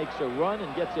Arizona makes a run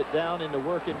and gets it down into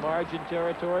working margin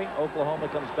territory, Oklahoma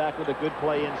comes back with a good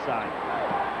play inside.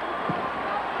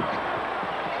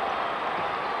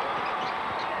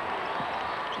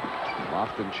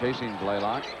 Lofton chasing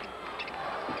Blaylock.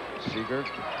 Seeger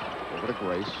over to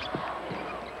Grace.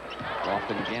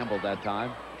 Lofton gambled that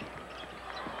time.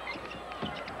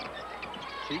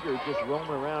 Seager just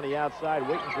roaming around the outside,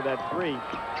 waiting for that three.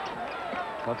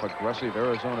 Tough, aggressive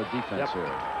Arizona defense here.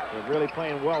 They're really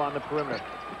playing well on the perimeter.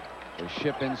 They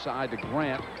ship inside to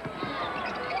Grant.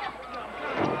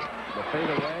 The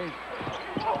fadeaway.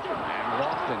 And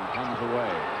Lofton comes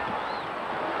away.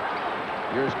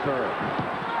 Here's Kerr.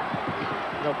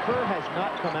 You know, Kerr has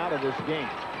not come out of this game.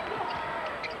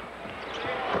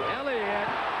 Elliott.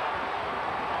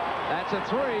 That's a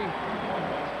three.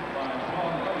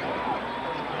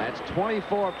 That's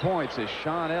 24 points as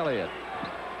Sean Elliott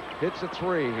hits a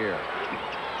three here.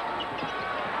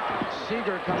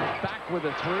 Seager comes back with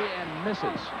a three and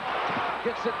misses.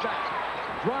 Gets it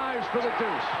back. Drives for the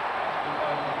deuce.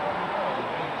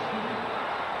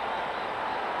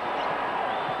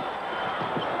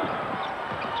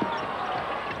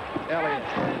 Elliott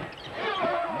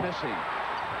missing.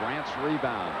 Grant's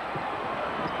rebound.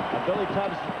 Billy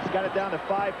Tubbs has got it down to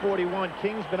 5:41.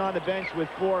 King's been on the bench with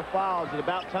 4 fouls. It's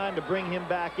about time to bring him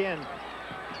back in,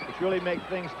 which really makes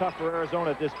things tough for Arizona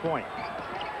at this point.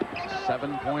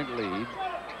 7-point lead.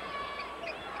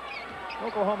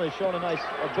 Oklahoma has shown a nice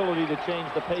ability to change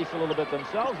the pace a little bit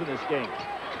themselves in this game.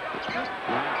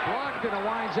 Blocked, and it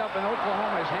winds up in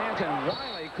Oklahoma's hands, and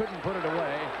Wiley couldn't put it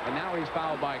away, and now he's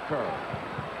fouled by Kerr.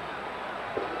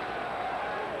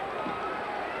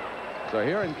 So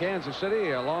here in Kansas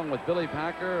City, along with Billy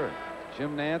Packer,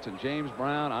 Jim Nance, and James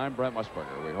Brown, I'm Brent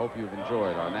Musburger. We hope you've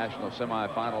enjoyed our national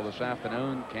semifinal this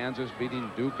afternoon. Kansas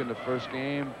beating Duke in the first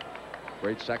game.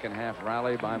 Great second half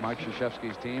rally by Mike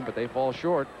Krzyzewski's team, but they fall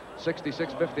short,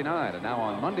 66-59. And now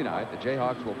on Monday night, the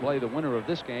Jayhawks will play the winner of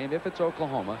this game. If it's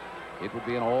Oklahoma, it would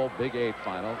be an all Big 8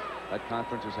 final. That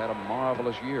conference has had a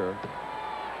marvelous year.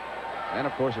 And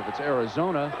of course, if it's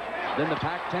Arizona, then the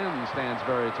Pac-10 stands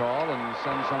very tall and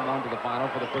sends someone to the final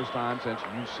for the first time since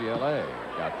UCLA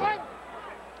got there.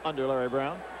 Under Larry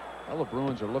Brown. Well, the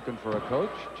Bruins are looking for a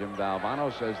coach. Jim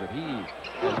Valvano says that he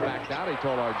has backed out. He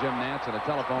told our Jim Nance in a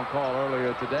telephone call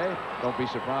earlier today, don't be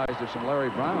surprised if some Larry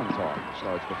Brown talk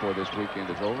starts before this weekend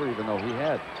is over, even though he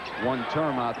had one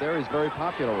term out there. He's very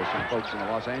popular with some folks in the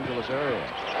Los Angeles area.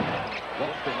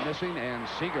 Lofton missing, and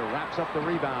Seager wraps up the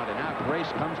rebound, and now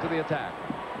Grace comes to the attack.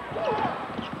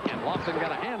 And Lofton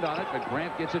got a hand on it, but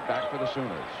Grant gets it back for the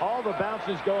Sooners. All the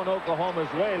bounces going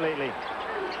Oklahoma's way lately.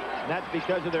 And that's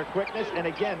because of their quickness, and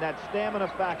again, that stamina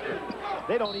factor.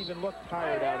 They don't even look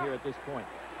tired out here at this point.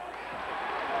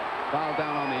 Foul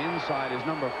down on the inside is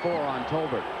number 4 on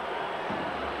Tolbert.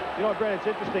 You know, Brent, it's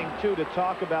interesting, too, to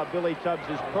talk about Billy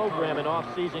Tubbs' program in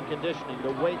off-season conditioning,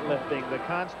 the weightlifting, the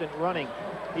constant running.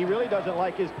 He really doesn't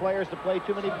like his players to play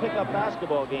too many pickup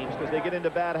basketball games because they get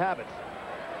into bad habits.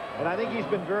 And I think he's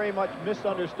been very much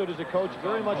misunderstood as a coach,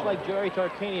 very much like Jerry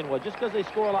Tarkanian was. Just because they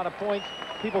score a lot of points,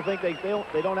 people think they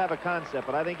don't have a concept.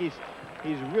 But I think he's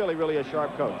really, really a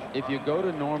sharp coach. If you go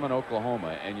to Norman,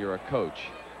 Oklahoma, and you're a coach,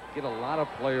 get a lot of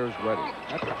players ready.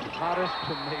 That's the hottest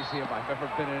gymnasium I've ever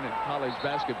been in college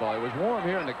basketball. It was warm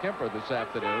here in the Kemper this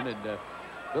afternoon, and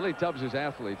Billy Tubbs'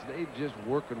 athletes, they just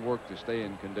work and work to stay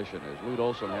in condition. As Lute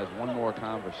Olson has one more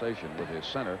conversation with his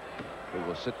center, who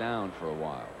will sit down for a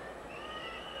while.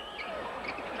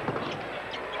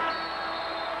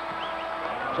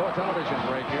 So a television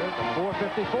break here at the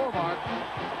 4:54 mark.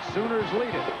 Sooners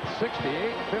lead it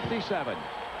 68-57.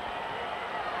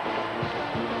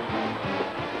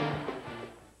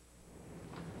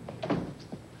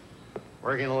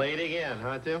 Working late again,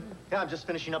 huh, Tim? Yeah, I'm just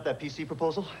finishing up that PC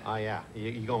proposal. Oh, yeah.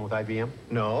 You going with IBM?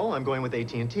 No, I'm going with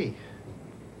AT&T.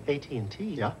 AT&T?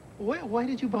 Yeah. Why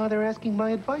did you bother asking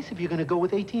my advice if you're going to go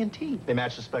with AT&T? They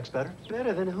match the specs better.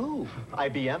 Better than who?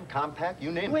 IBM, Compaq,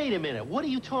 you name it. Wait a minute. What are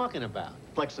you talking about?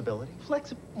 Flexibility.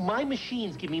 My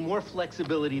machines give me more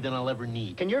flexibility than I'll ever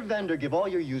need. Can your vendor give all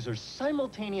your users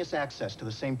simultaneous access to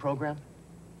the same program?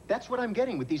 That's what I'm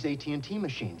getting with these AT&T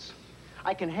machines.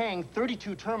 I can hang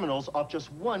 32 terminals off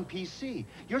just one PC.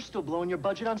 You're still blowing your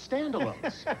budget on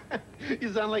standalones.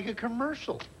 You sound like a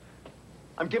commercial.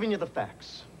 I'm giving you the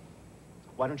facts.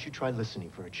 Why don't you try listening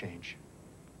for a change?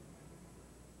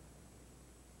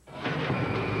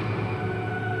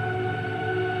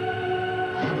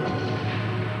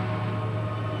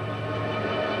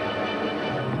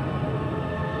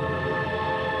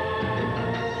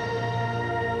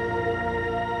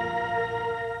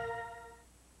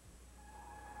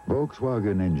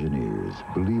 Volkswagen engineers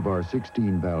believe our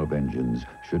 16-valve engines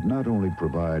should not only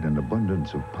provide an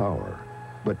abundance of power,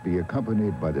 but be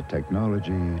accompanied by the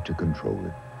technology to control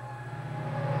it.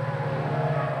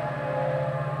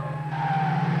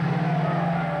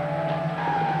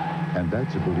 And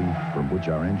that's a belief from which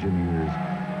our engineers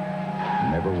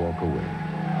never walk away.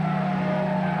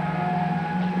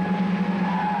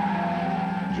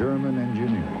 German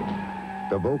engineering,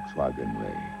 the Volkswagen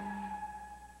way.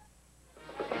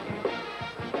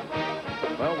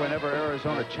 Well, whenever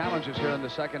Arizona challenges here in the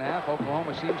second half,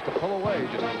 Oklahoma seems to pull away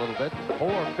just a little bit.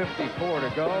 4:54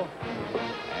 to go.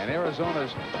 And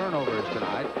Arizona's turnovers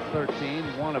tonight, 13,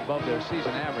 one above their season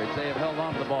average. They have held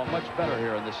on to the ball much better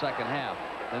here in the second half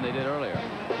than they did earlier.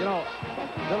 You know,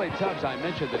 Billy Tubbs, I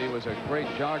mentioned that he was a great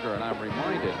jogger, and I'm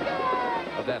reminded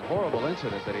of that horrible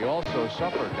incident that he also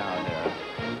suffered down there.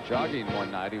 Jogging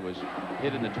one night, he was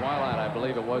hit in the twilight, I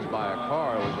believe it was, by a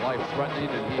car. It was life-threatening,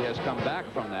 and he has come back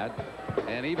from that.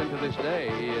 And even to this day,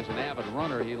 he is an avid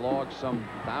runner. He logs some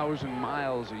 1,000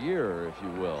 miles a year, if you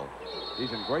will.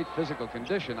 He's in great physical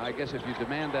condition. I guess if you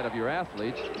demand that of your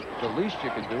athletes, the least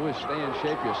you can do is stay in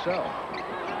shape yourself.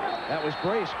 That was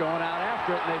Grace going out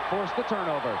after it, and they forced the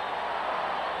turnover.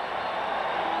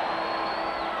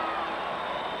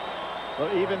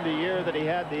 Well, even the year that he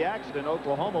had the accident,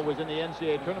 Oklahoma was in the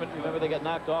NCAA tournament. Remember, they got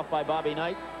knocked off by Bobby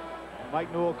Knight. Mike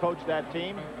Newell coached that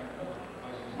team.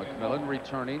 McMillan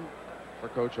returning for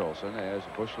Coach Olson as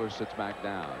Bushler sits back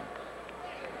down.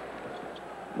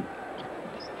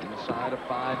 Inside of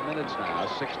 5 minutes now,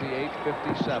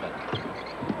 68-57.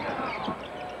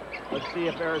 Let's see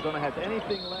if Arizona has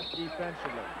anything left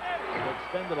defensively. They've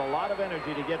expended a lot of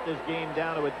energy to get this game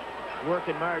down to a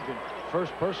working margin.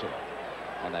 First person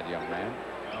on that young man.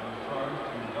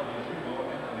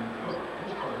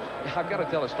 I've got to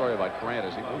tell a story about Grant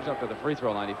as he moves up to the free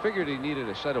throw line. He figured he needed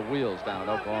a set of wheels down in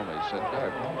Oklahoma. He said,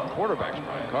 quarterbacks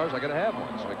drive cars. I got to have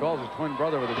one. So he calls his twin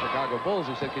brother with the Chicago Bulls.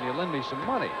 He said, can you lend me some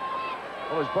money?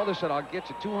 Well, his brother said, I'll get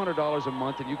you $200 a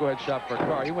month and you go ahead and shop for a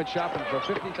car. He went shopping for a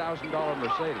 $50,000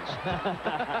 Mercedes.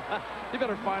 You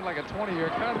better find like a 20-year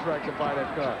contract to buy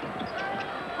that car.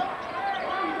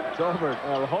 It's over.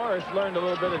 Well, Horace learned a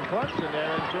little bit in Clemson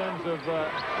there in terms of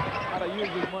how to use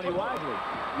his money wisely.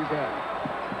 You bet.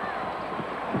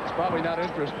 It's probably not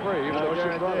interest-free, even though it's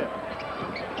your brother.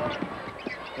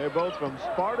 They're both from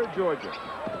Sparta, Georgia.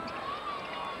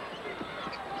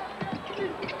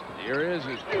 Here is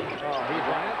it. Oh, he's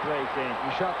on a great game.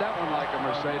 He shot that one like a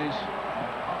Mercedes.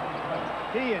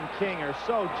 He and King are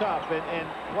so tough, and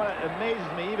what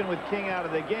amazes me, even with King out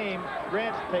of the game,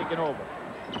 Grant's taken over.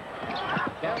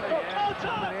 Elliott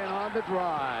coming in on the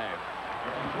drive.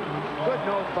 Good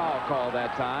no foul call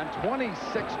that time.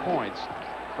 26 points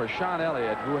for Sean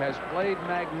Elliott, who has played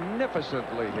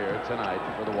magnificently here tonight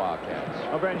for the Wildcats.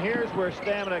 Well, Brent, here's where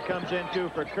stamina comes into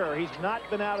for Kerr. He's not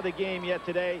been out of the game yet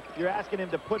today. You're asking him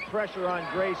to put pressure on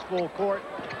Grace full court.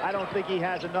 I don't think he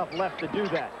has enough left to do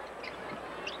that.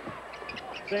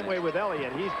 Same way with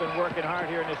Elliott. He's been working hard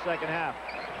here in the second half.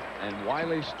 And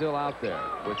Wiley still out there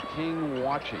with King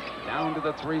watching down to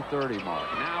the 3:30 mark.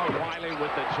 Now Wiley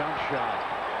with the jump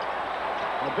shot.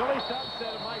 Well, Billy Tubbs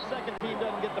said my second team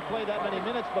doesn't get to play that many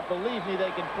minutes, but believe me,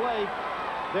 they can play.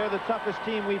 They're the toughest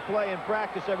team we play in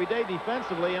practice every day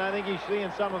defensively, and I think he's seeing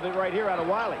some of it right here out of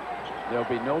Wiley. There'll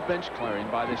be no bench clearing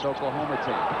by this Oklahoma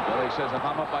team. Billy says if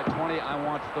I'm up by 20, I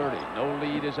want 30. No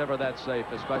lead is ever that safe,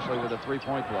 especially with a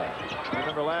three-point play.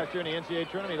 Remember last year in the NCAA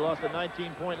tournament, he lost a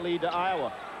 19-point lead to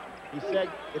Iowa. He said,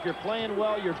 if you're playing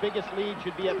well, your biggest lead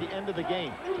should be at the end of the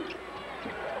game.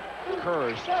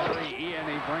 Kerr's three, and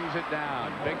he brings it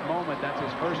down. Big moment. That's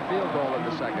his first field goal in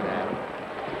the second half.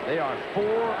 They are 4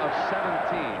 of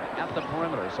 17 at the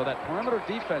perimeter. So that perimeter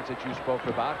defense that you spoke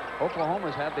about,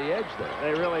 Oklahoma's had the edge there.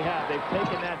 They really have. They've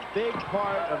taken that big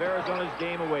part of Arizona's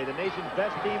game away. The nation's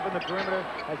best team from the perimeter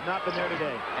has not been there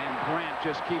today. And Grant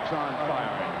just keeps on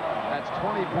firing. That's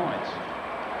 20 points.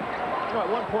 You know, at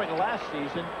one point in the last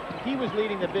season, he was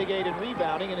leading the Big 8 in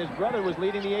rebounding, and his brother was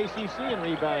leading the ACC in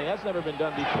rebounding. That's never been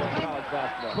done before in college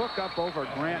basketball. Cook up over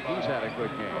Grant. He's had a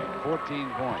good game. 14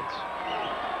 points.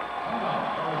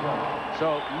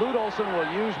 So Lute Olson will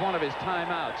use one of his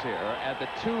timeouts here at the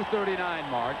 2:39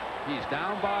 mark. He's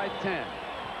down by 10.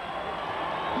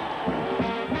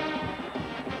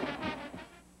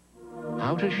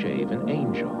 How to shave an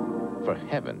angel. For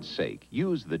heaven's sake,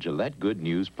 use the Gillette Good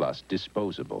News Plus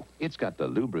disposable. It's got the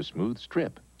Lubra-Smooth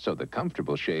strip, so the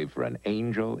comfortable shave for an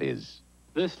angel is...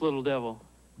 this little devil.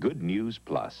 Good News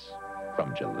Plus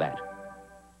from Gillette.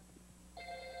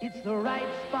 It's the right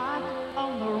spot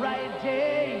on the right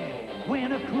day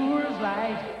when a Coors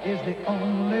Light is the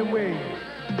only way.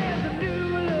 There's a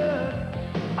new look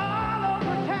all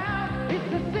over town.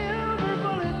 It's a silver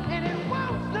bullet and it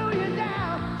won't slow you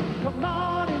down. Come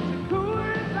on, it's a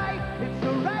Coors Light. It's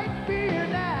the right beer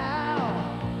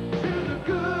now. To the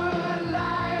good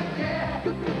life, yeah.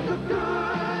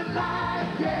 Good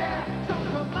life, yeah. So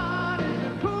come on, it's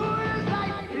a Coors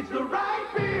Light. It's the right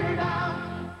beer now.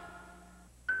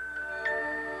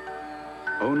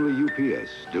 Only UPS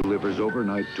delivers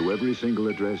overnight to every single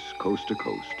address, coast to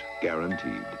coast,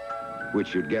 guaranteed. Which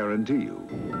should guarantee you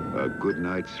a good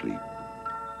night's sleep.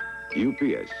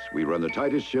 UPS, we run the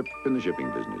tightest ship in the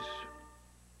shipping business.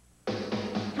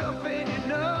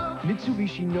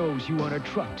 Mitsubishi knows you want a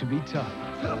truck to be tough.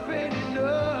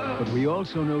 But we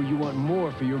also know you want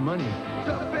more for your money.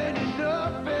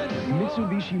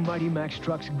 Mitsubishi Mighty Max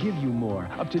trucks give you more.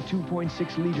 Up to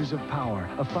 2.6 liters of power,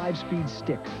 a 5-speed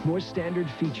stick, more standard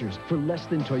features for less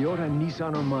than Toyota,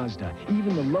 Nissan, or Mazda.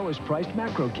 Even the lowest priced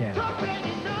macro cab.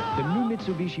 The new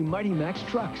Mitsubishi Mighty Max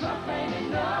trucks.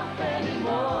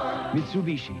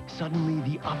 Mitsubishi, suddenly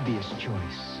the obvious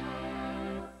choice.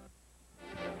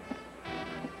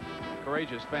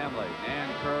 Courageous family. Nan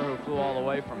Kerr, who flew all the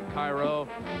way from Cairo.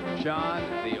 John,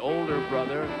 the older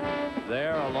brother,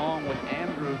 there along with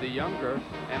Andrew, the younger,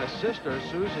 and a sister,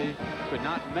 Susie, could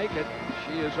not make it.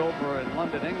 She is over in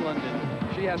London, England,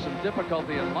 and she has some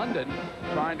difficulty in London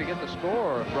trying to get the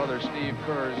score of brother Steve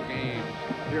Kerr's game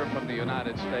here from the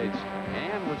United States.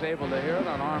 Ann was able to hear it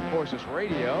on Armed Forces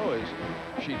Radio, as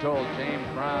she told James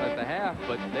Brown at the half,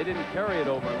 but they didn't carry it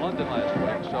over in London last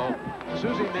week, so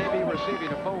Susie may be receiving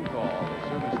a phone call as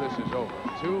soon as this is over.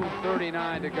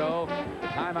 2:39 to go. The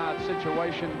timeout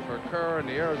situation for Kerr and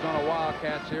the Arizona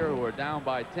Wildcats here, who are down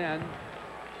by 10.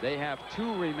 They have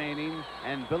 2 remaining,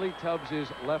 and Billy Tubbs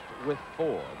is left with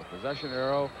 4. The possession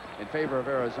arrow in favor of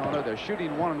Arizona. They're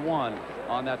shooting 1-1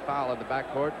 on that foul in the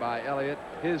backcourt by Elliott,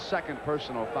 his second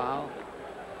personal foul.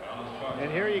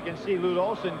 And here you can see Lute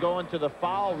Olson going to the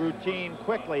foul routine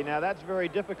quickly. Now, that's very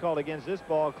difficult against this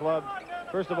ball club.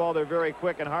 First of all, they're very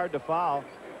quick and hard to foul.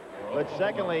 But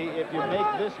secondly, if you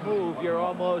make this move, you're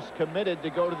almost committed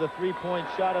to go to the three-point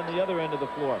shot on the other end of the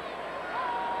floor.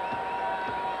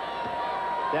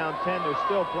 Down 10, there's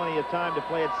still plenty of time to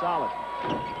play it solid.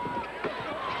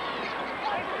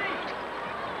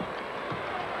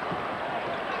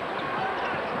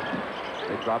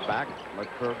 They drop back. Let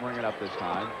Kerr bring it up this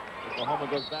time. Oklahoma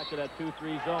goes back to that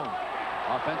 2-3 zone.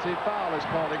 Offensive foul is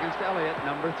called against Elliott,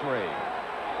 number 3.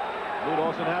 Lute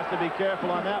Olson has to be careful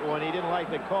on that one. He didn't like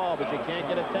the call, but you can't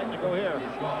get a technical here.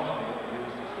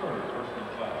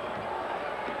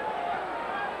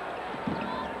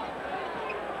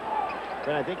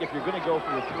 And I think if you're going to go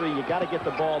for the 3, you got to get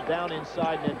the ball down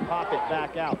inside and then pop it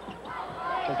back out.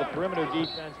 Because the perimeter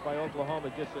defense by Oklahoma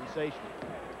is just sensational.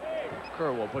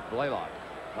 Kerr will put Blaylock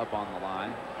up on the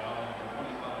line.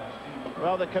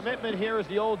 Well, the commitment here is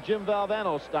the old Jim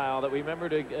Valvano style that we remember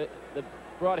that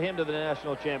brought him to the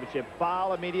national championship.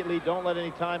 Foul immediately, don't let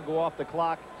any time go off the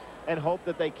clock, and hope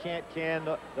that they can't can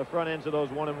the front ends of those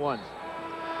 1-and-1s.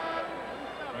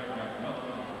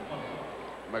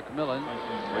 McMillan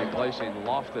replacing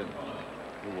Lofton,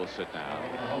 who will sit down.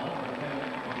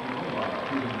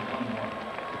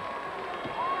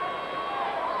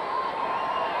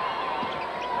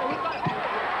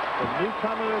 The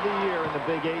newcomer of the year in the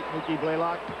Big 8, Mookie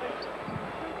Blaylock.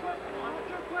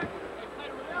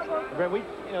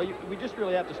 We just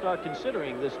really have to start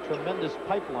considering this tremendous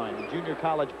pipeline, the junior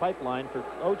college pipeline for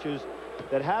coaches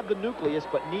that have the nucleus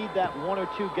but need that 1 or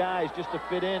 2 guys just to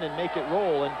fit in and make it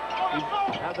roll. And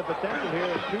we have the potential here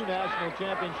of 2 national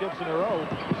championships in a row.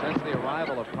 Since the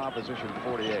arrival of Proposition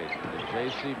 48, the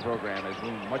JC program has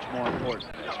been much more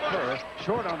important. As Kerr,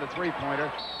 short on the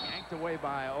three-pointer, yanked away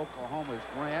by Oklahoma's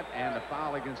Grant, and the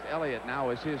foul against Elliott now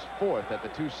is his 4th at the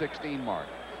 2:16 mark.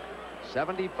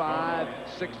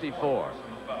 75-64.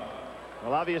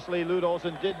 Well, obviously, Lute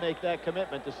Olson did make that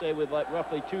commitment to say with like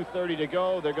roughly 2:30 to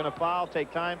go, they're going to foul,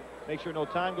 take time, make sure no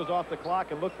time goes off the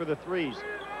clock, and look for the 3s.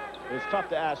 It's tough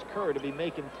to ask Kerr to be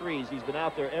making 3s. He's been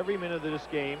out there every minute of this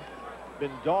game,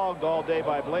 been dogged all day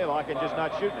by Blaylock, and just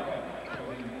not shooting it.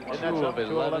 And that's up to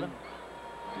 11.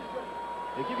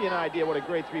 To give you an idea what a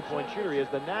great three-point shooter is,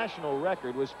 the national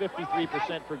record was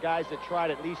 53% for guys that tried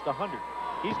at least 100.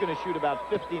 He's going to shoot about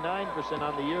 59%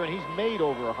 on the year, and he's made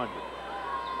over 100.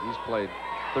 He's played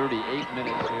 38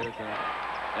 minutes here tonight.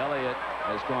 Elliott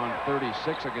has gone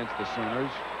 36 against the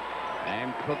Sooners,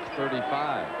 and Cook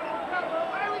 35.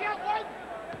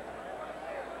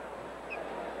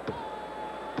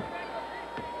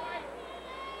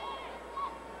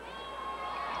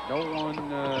 No one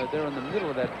there in the middle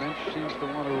of that bench seems to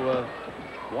want to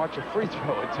watch a free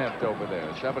throw attempt over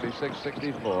there.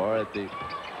 76-64 at the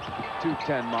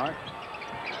 2:10 mark.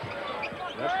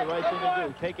 That's the right thing to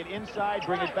do. Take it inside,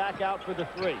 bring it back out for the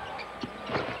 3.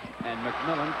 And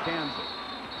McMillan cans it.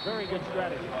 Very good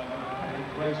strategy.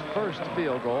 His first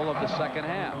field goal of the second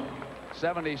half.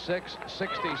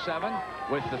 76-67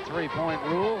 with the three-point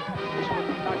rule. This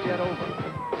one's not yet over.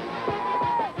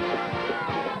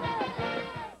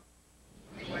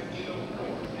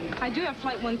 do have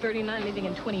flight 139 leaving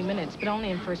in 20 minutes, but only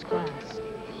in first class.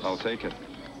 I'll take it.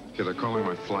 Yeah, they're calling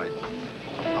my flight.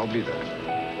 I'll be there.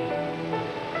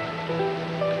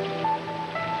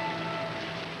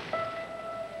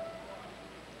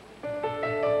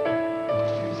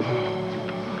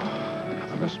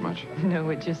 This much. No,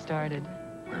 it just started.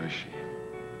 Where is she?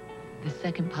 The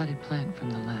second potted plant from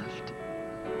the left.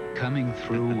 Coming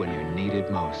through when you're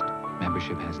needed most.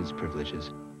 Membership has its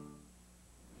privileges.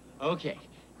 Okay.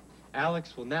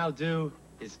 Alex will now do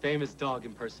his famous dog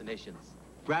impersonations.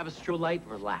 Grab a strobe light,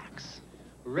 relax.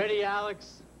 Ready,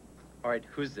 Alex? All right,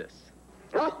 who's this?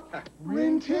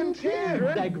 Rin Tin Tin.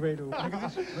 That great. Look at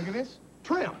this. Look at this.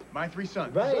 Tramp, my 3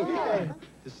 sons. Right.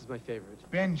 This is my favorite.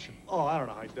 Benji. Oh, I don't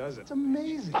know how he does it. It's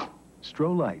amazing.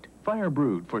 Stroh-Lite, fire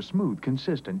brewed for smooth,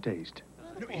 consistent taste.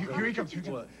 No, here he comes. Here he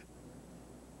comes.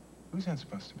 Who's that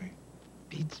supposed to be?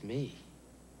 Beats me.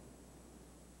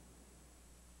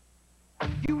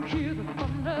 You hear the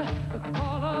thunder, the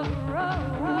call of the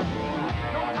road.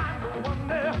 No time to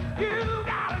wonder, you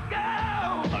gotta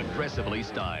go. Aggressively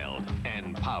styled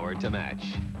and power to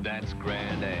match. That's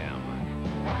Grand Am.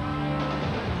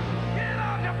 Get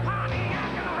on your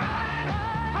Pontiac and ride,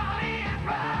 Pontiac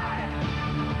ride.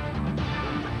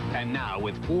 And now,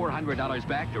 with $400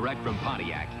 back direct from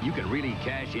Pontiac, you can really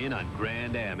cash in on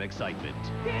Grand Am excitement.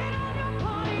 Get on your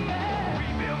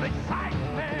Pontiac, rebuild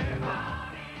excitement.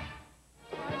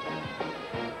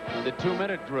 The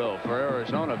 2-minute drill for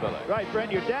Arizona, Billy. Right,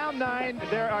 Brent, you're down 9.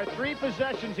 There are 3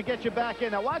 possessions to get you back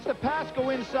in. Now watch the pass go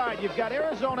inside. You've got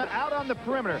Arizona out on the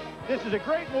perimeter. This is a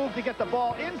great move to get the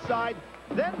ball inside,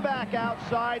 then back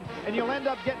outside, and you'll end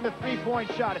up getting the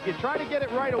 3-point shot. If you try to get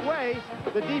it right away,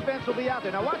 the defense will be out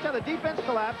there. Now watch how the defense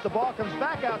collapses. The ball comes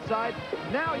back outside.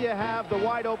 Now you have the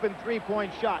wide open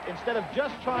 3-point shot instead of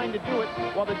just trying to do it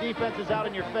while the defense is out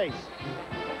in your face.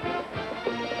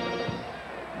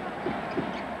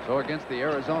 So against the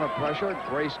Arizona pressure,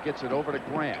 Grace gets it over to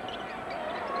Grant.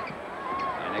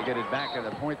 And they get it back in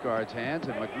the point guard's hands,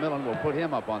 and McMillan will put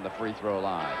him up on the free throw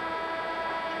line.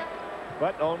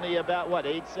 But only about, what,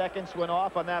 8 seconds went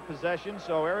off on that possession,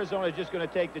 so Arizona is just going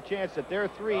to take the chance that their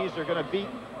threes are going to beat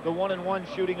the 1-and-1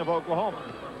 shooting of Oklahoma.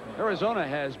 Arizona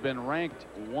has been ranked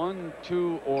 1,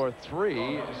 2, or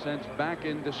 3 since back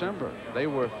in December. They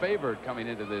were favored coming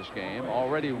into this game.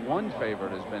 Already one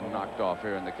favorite has been knocked off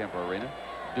here in the Kemper Arena.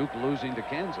 Duke losing to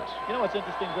Kansas. You know what's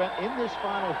interesting, Brent? In this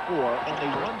Final Four, only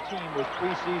one team was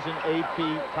preseason AP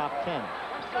top 10.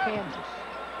 Kansas.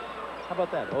 How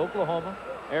about that? Oklahoma,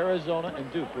 Arizona,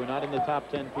 and Duke were not in the top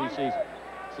 10 preseason.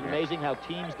 It's amazing how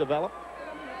teams develop.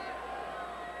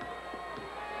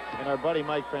 And our buddy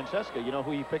Mike Francesca, you know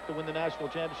who he picked to win the national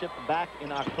championship back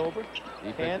in October?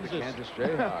 He picked the Kansas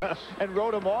Jayhawks. And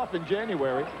wrote him off in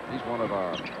January. He's one of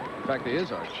our, in fact, he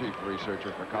is our chief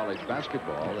researcher for college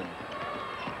basketball, and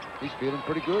he's feeling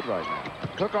pretty good right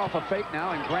now. Took off a fake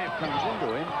now, and Grant comes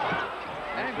into him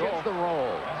and gets the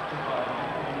roll.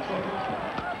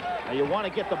 Now you want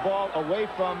to get the ball away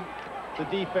from the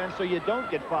defense so you don't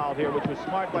get fouled here, which was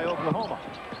smart by Oklahoma.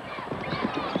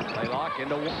 They lock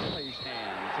into Wiley's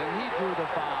hands, and he drew the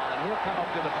foul, and he'll come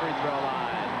up to the free throw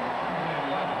line.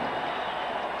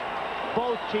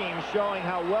 Both teams showing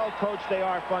how well coached they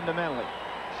are fundamentally.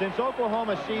 Since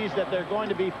Oklahoma sees that they're going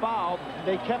to be fouled,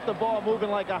 they kept the ball moving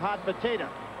like a hot potato.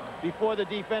 Before the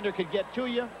defender could get to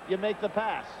you, you make the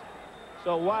pass.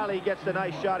 So Wiley gets the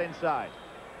nice shot inside.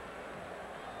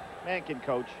 Man can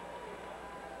coach.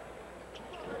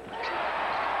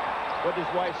 What does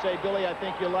his wife say, Billy? I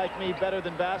think you like me better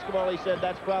than basketball. He said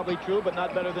that's probably true, but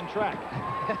not better than track.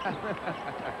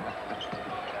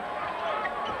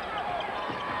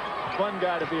 Fun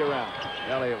guy to be around.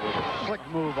 Elliott with a slick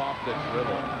move off the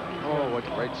dribble. Oh, what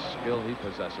great skill he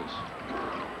possesses.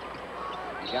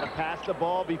 You got to pass the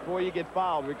ball before you get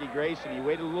fouled, Ricky Grace, and you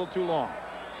waited a little too long.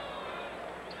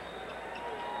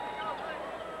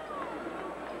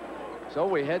 So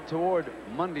we head toward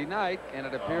Monday night, and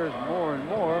it appears more and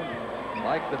more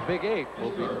like the Big 8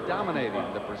 will be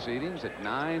dominating the proceedings at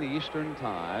 9 Eastern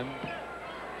time.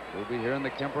 We'll be here in the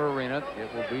Kemper Arena.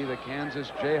 It will be the Kansas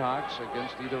Jayhawks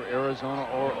against either Arizona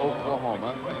or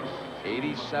Oklahoma.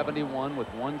 80-71 with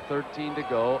 1:13 to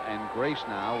go, and Grace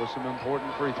now with some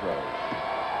important free throws.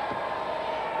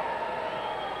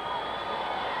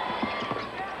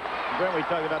 Brent, we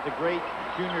talked about the great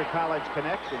junior college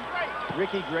connection.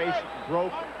 Ricky Grace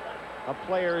broke a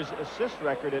player's assist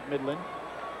record at Midland.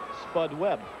 Spud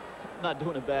Webb, not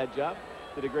doing a bad job.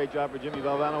 Did a great job for Jimmy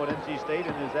Valvano at NC State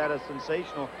and has had a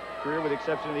sensational career with the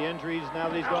exception of the injuries now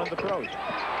that he's gone to the pros.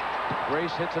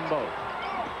 Grace hits them both.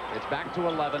 It's back to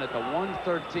 11 at the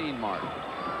 1:13 mark.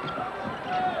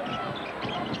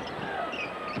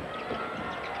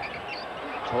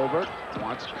 Gilbert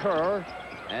wants Kerr,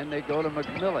 and they go to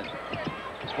McMillan.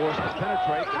 Forced to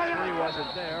penetrate. The three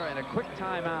wasn't there, and a quick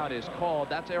timeout is called.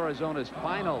 That's Arizona's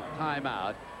final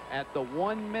timeout at the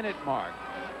 1-minute mark.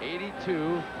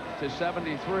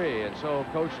 82-73. And so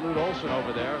Coach Lute Olson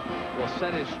over there will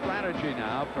set his strategy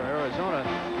now for Arizona.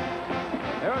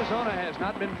 Arizona has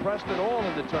not been pressed at all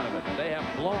in the tournament. They have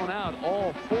blown out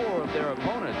all 4 of their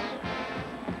opponents.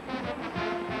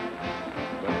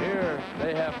 But here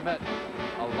they have met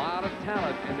a lot of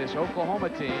talent in this Oklahoma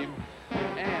team,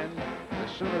 and the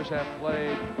Sooners have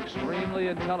played extremely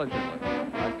intelligently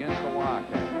against the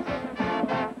Wildcats.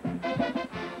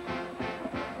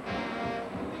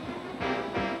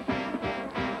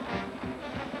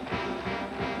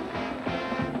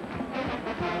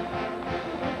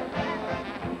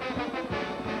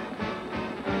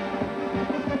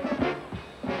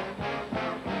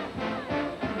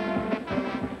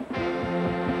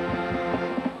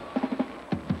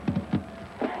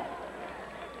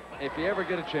 If you ever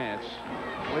get a chance,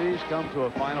 please come to a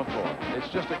Final Four. It's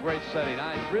just a great setting.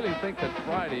 I really think that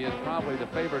Friday is probably the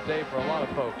favorite day for a lot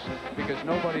of folks because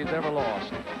nobody's ever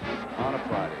lost on a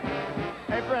Friday.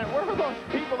 Hey, Brent, where were those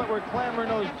people that were clamoring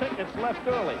those tickets left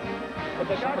early? But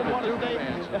the guy didn't want to stay.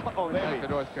 Oh, maybe. To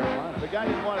North Carolina. The guy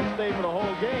didn't want to stay for the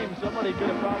whole game. Somebody could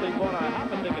have probably bought a half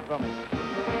a ticket from him.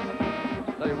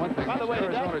 Tell you one thing, by the way,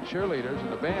 Arizona cheerleaders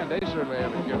and the band, they certainly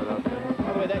haven't given up.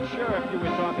 By the way, that sheriff you were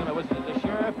talking about, was it the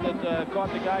sheriff that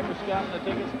caught the guy for scouting the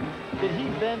tickets? Did he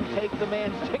then take the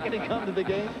man's ticket and come to the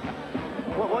game?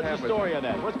 What's the story on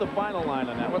that? What's the final line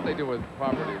on that? What they do with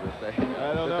property that they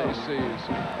seize.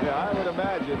 Yeah, I would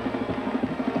imagine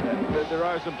that there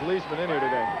are some policemen in here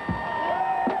today.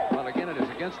 Well, again, it is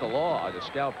against the law to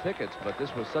scalp tickets, but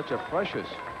this was such a precious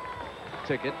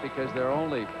ticket because there are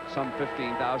only some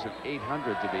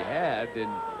 15,800 to be had.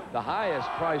 And the highest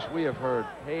price we have heard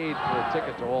paid for a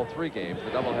ticket to all 3 games, the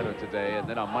doubleheader today and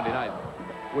then on Monday night,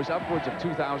 was upwards of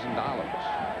 $2,000.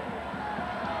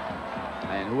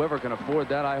 And whoever can afford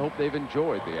that, I hope they've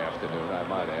enjoyed the afternoon, I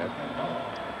might add.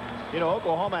 You know,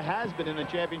 Oklahoma has been in a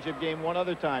championship game one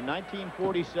other time,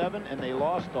 1947, and they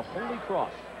lost to Holy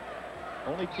Cross.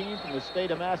 Only team from the state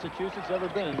of Massachusetts ever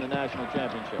been in the national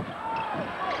championship.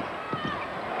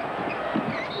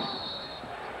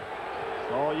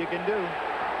 That's all you can do.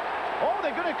 Oh,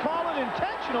 they're going to call it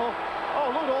intentional.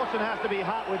 Oh, Lute Olson has to be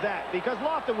hot with that because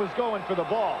Lofton was going for the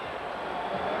ball.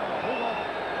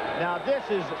 Now, this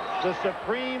is the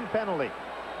supreme penalty.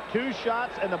 2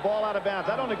 shots and the ball out of bounds.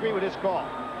 I don't agree with this call.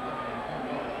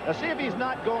 Now, see if he's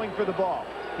not going for the ball.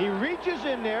 He reaches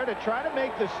in there to try to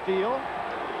make the steal.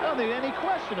 I don't think any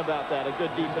question about that. A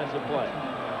good defensive play.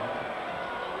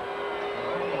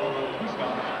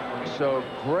 So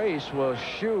Grace will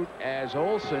shoot as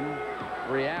Olson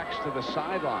reacts to the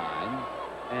sideline,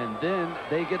 and then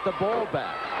they get the ball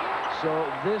back. So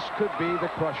this could be the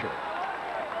crusher.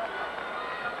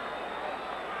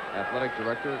 Athletic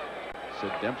director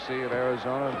Sid Dempsey of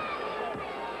Arizona.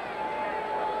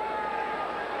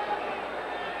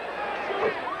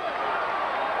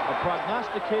 A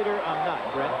prognosticator, I'm not,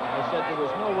 Brent. I said there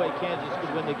was no way Kansas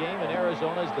could win the game, and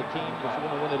Arizona's the team that's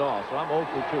going to win it all. So I'm 0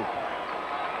 for 2.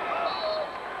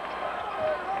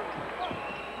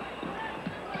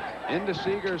 Into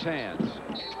Seager's hands.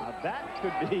 Now that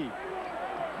could be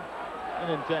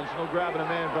unintentional, grabbing a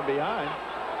man from behind.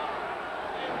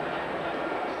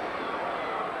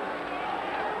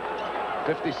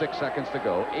 .56 seconds to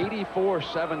go.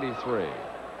 84-73.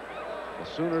 The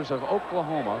Sooners of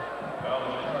Oklahoma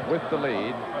with the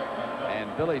lead, and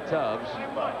Billy Tubbs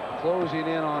closing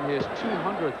in on his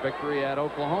 200th victory at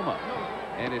Oklahoma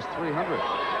and his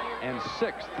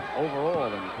 306th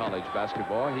overall in college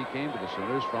basketball. He came to the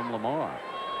Sooners from Lamar.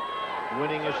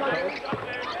 Winningest coach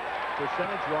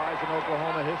percentage-wise in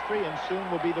Oklahoma history, and soon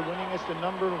will be the winningest in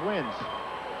number of wins,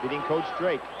 beating Coach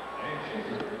Drake.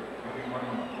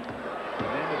 The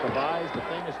man that devised the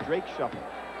famous Drake Shuffle.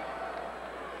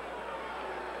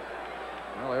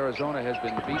 Well, Arizona has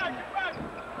been beaten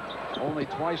only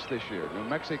twice this year. New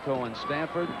Mexico and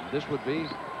Stanford. This would be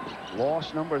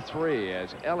loss number 3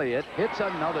 as Elliott hits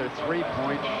another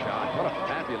 3-point shot. What a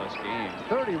fabulous game.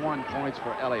 31 points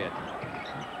for Elliott.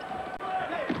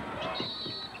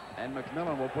 And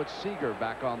McMillan will put Seager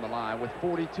back on the line with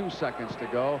 42 seconds to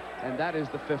go, and that is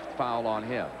the 5th foul on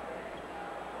him.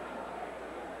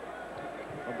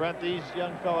 Well, Brent, these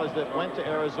young fellas that went to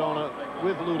Arizona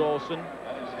with Lute Olson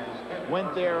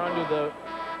went there under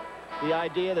the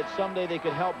idea that someday they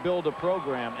could help build a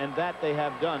program, and that they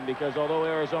have done, because although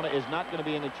Arizona is not going to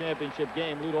be in the championship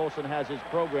game, Lute Olson has his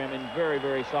program in very,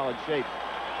 very solid shape.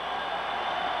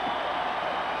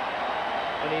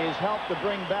 And he has helped to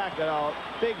bring back a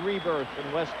big rebirth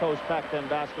in West Coast Pac-10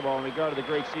 basketball in regard to the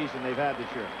great season they've had this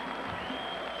year.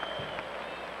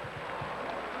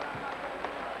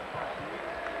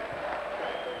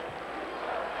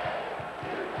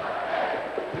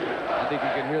 I think you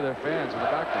can hear their fans in the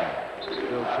background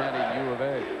still chanting U of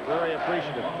A. Very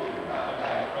appreciative.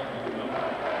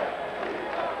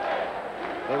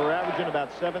 They were averaging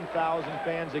about 7,000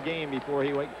 fans a game before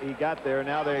he got there.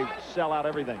 Now they sell out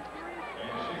everything.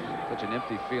 Such an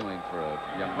empty feeling for a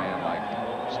young man like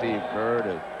Steve Kerr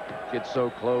to get so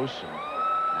close. And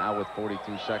now with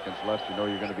 42 seconds left, you know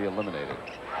you're going to be eliminated.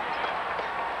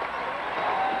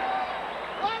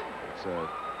 It's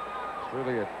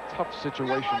really a tough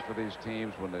situation for these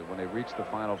teams when they reach the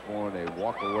Final Four and they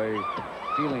walk away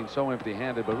feeling so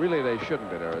empty-handed, but really they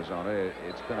shouldn't at Arizona.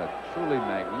 It's been a truly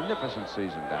magnificent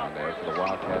season down there for the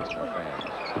Wildcats and their fans.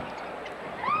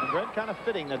 And Brett, kind of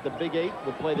fitting that the Big Eight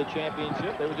would play the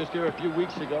championship. They were just here a few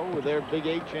weeks ago with their Big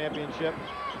Eight championship.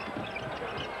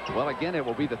 Well, again, it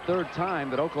will be the third time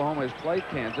that Oklahoma has played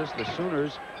Kansas. The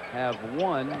Sooners have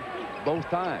won both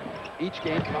times, each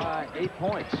game by 8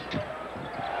 points.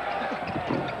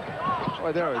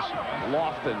 Boy, there is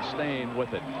Lofton staying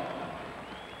with it.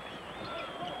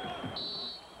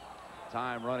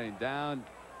 Time running down.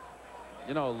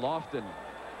 You know, Lofton,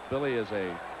 Billy, is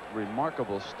a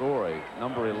remarkable story.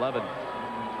 Number 11.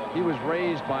 He was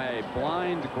raised by a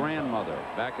blind grandmother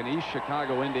back in East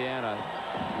Chicago, Indiana.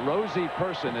 Rosie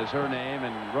Person is her name.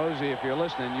 And Rosie, if you're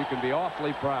listening, you can be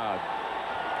awfully proud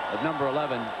of number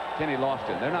 11, Kenny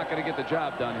Lofton. They're not going to get the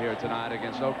job done here tonight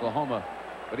against Oklahoma,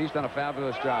 but he's done a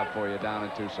fabulous job for you down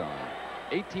in Tucson.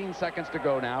 18 seconds to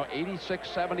go now,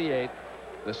 86-78.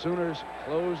 The Sooners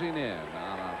closing in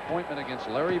on an appointment against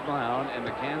Larry Brown and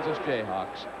the Kansas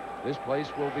Jayhawks. This place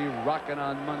will be rocking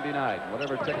on Monday night.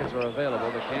 Whatever tickets are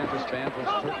available, the Kansas fans will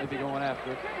certainly be going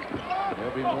after it.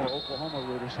 There'll be more Oklahoma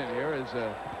rooters in here as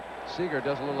Seeger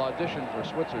does a little audition for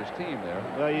Switzer's team there.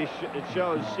 Well, it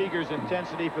shows Seeger's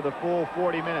intensity for the full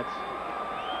 40 minutes.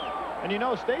 And you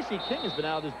know, Stacey King has been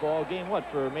out of this ball game, what,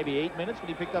 for maybe 8 minutes when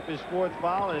he picked up his 4th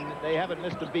foul, and they haven't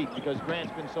missed a beat because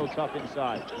Grant's been so tough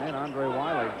inside. And Andre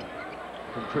Wiley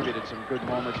contributed some good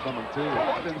moments from him, too.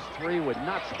 Lofton's 3 would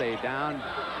not stay down.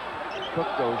 Cook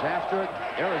goes after it.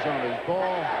 Arizona's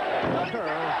ball.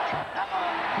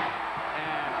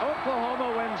 And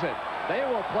Oklahoma wins it. They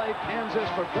will play Kansas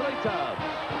for Billy Tubbs.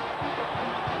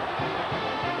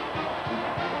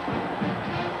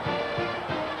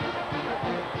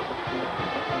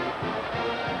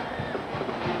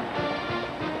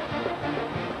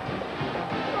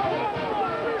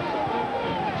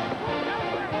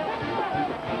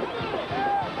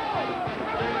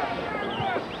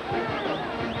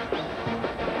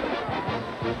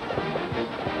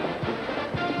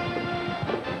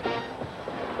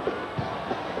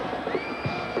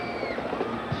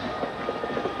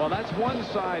 Well, that's one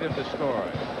side of the story.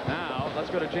 Now,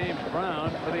 let's go to James Brown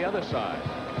for the other side.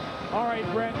 All right,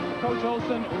 Brent, Coach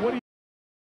Olson, what do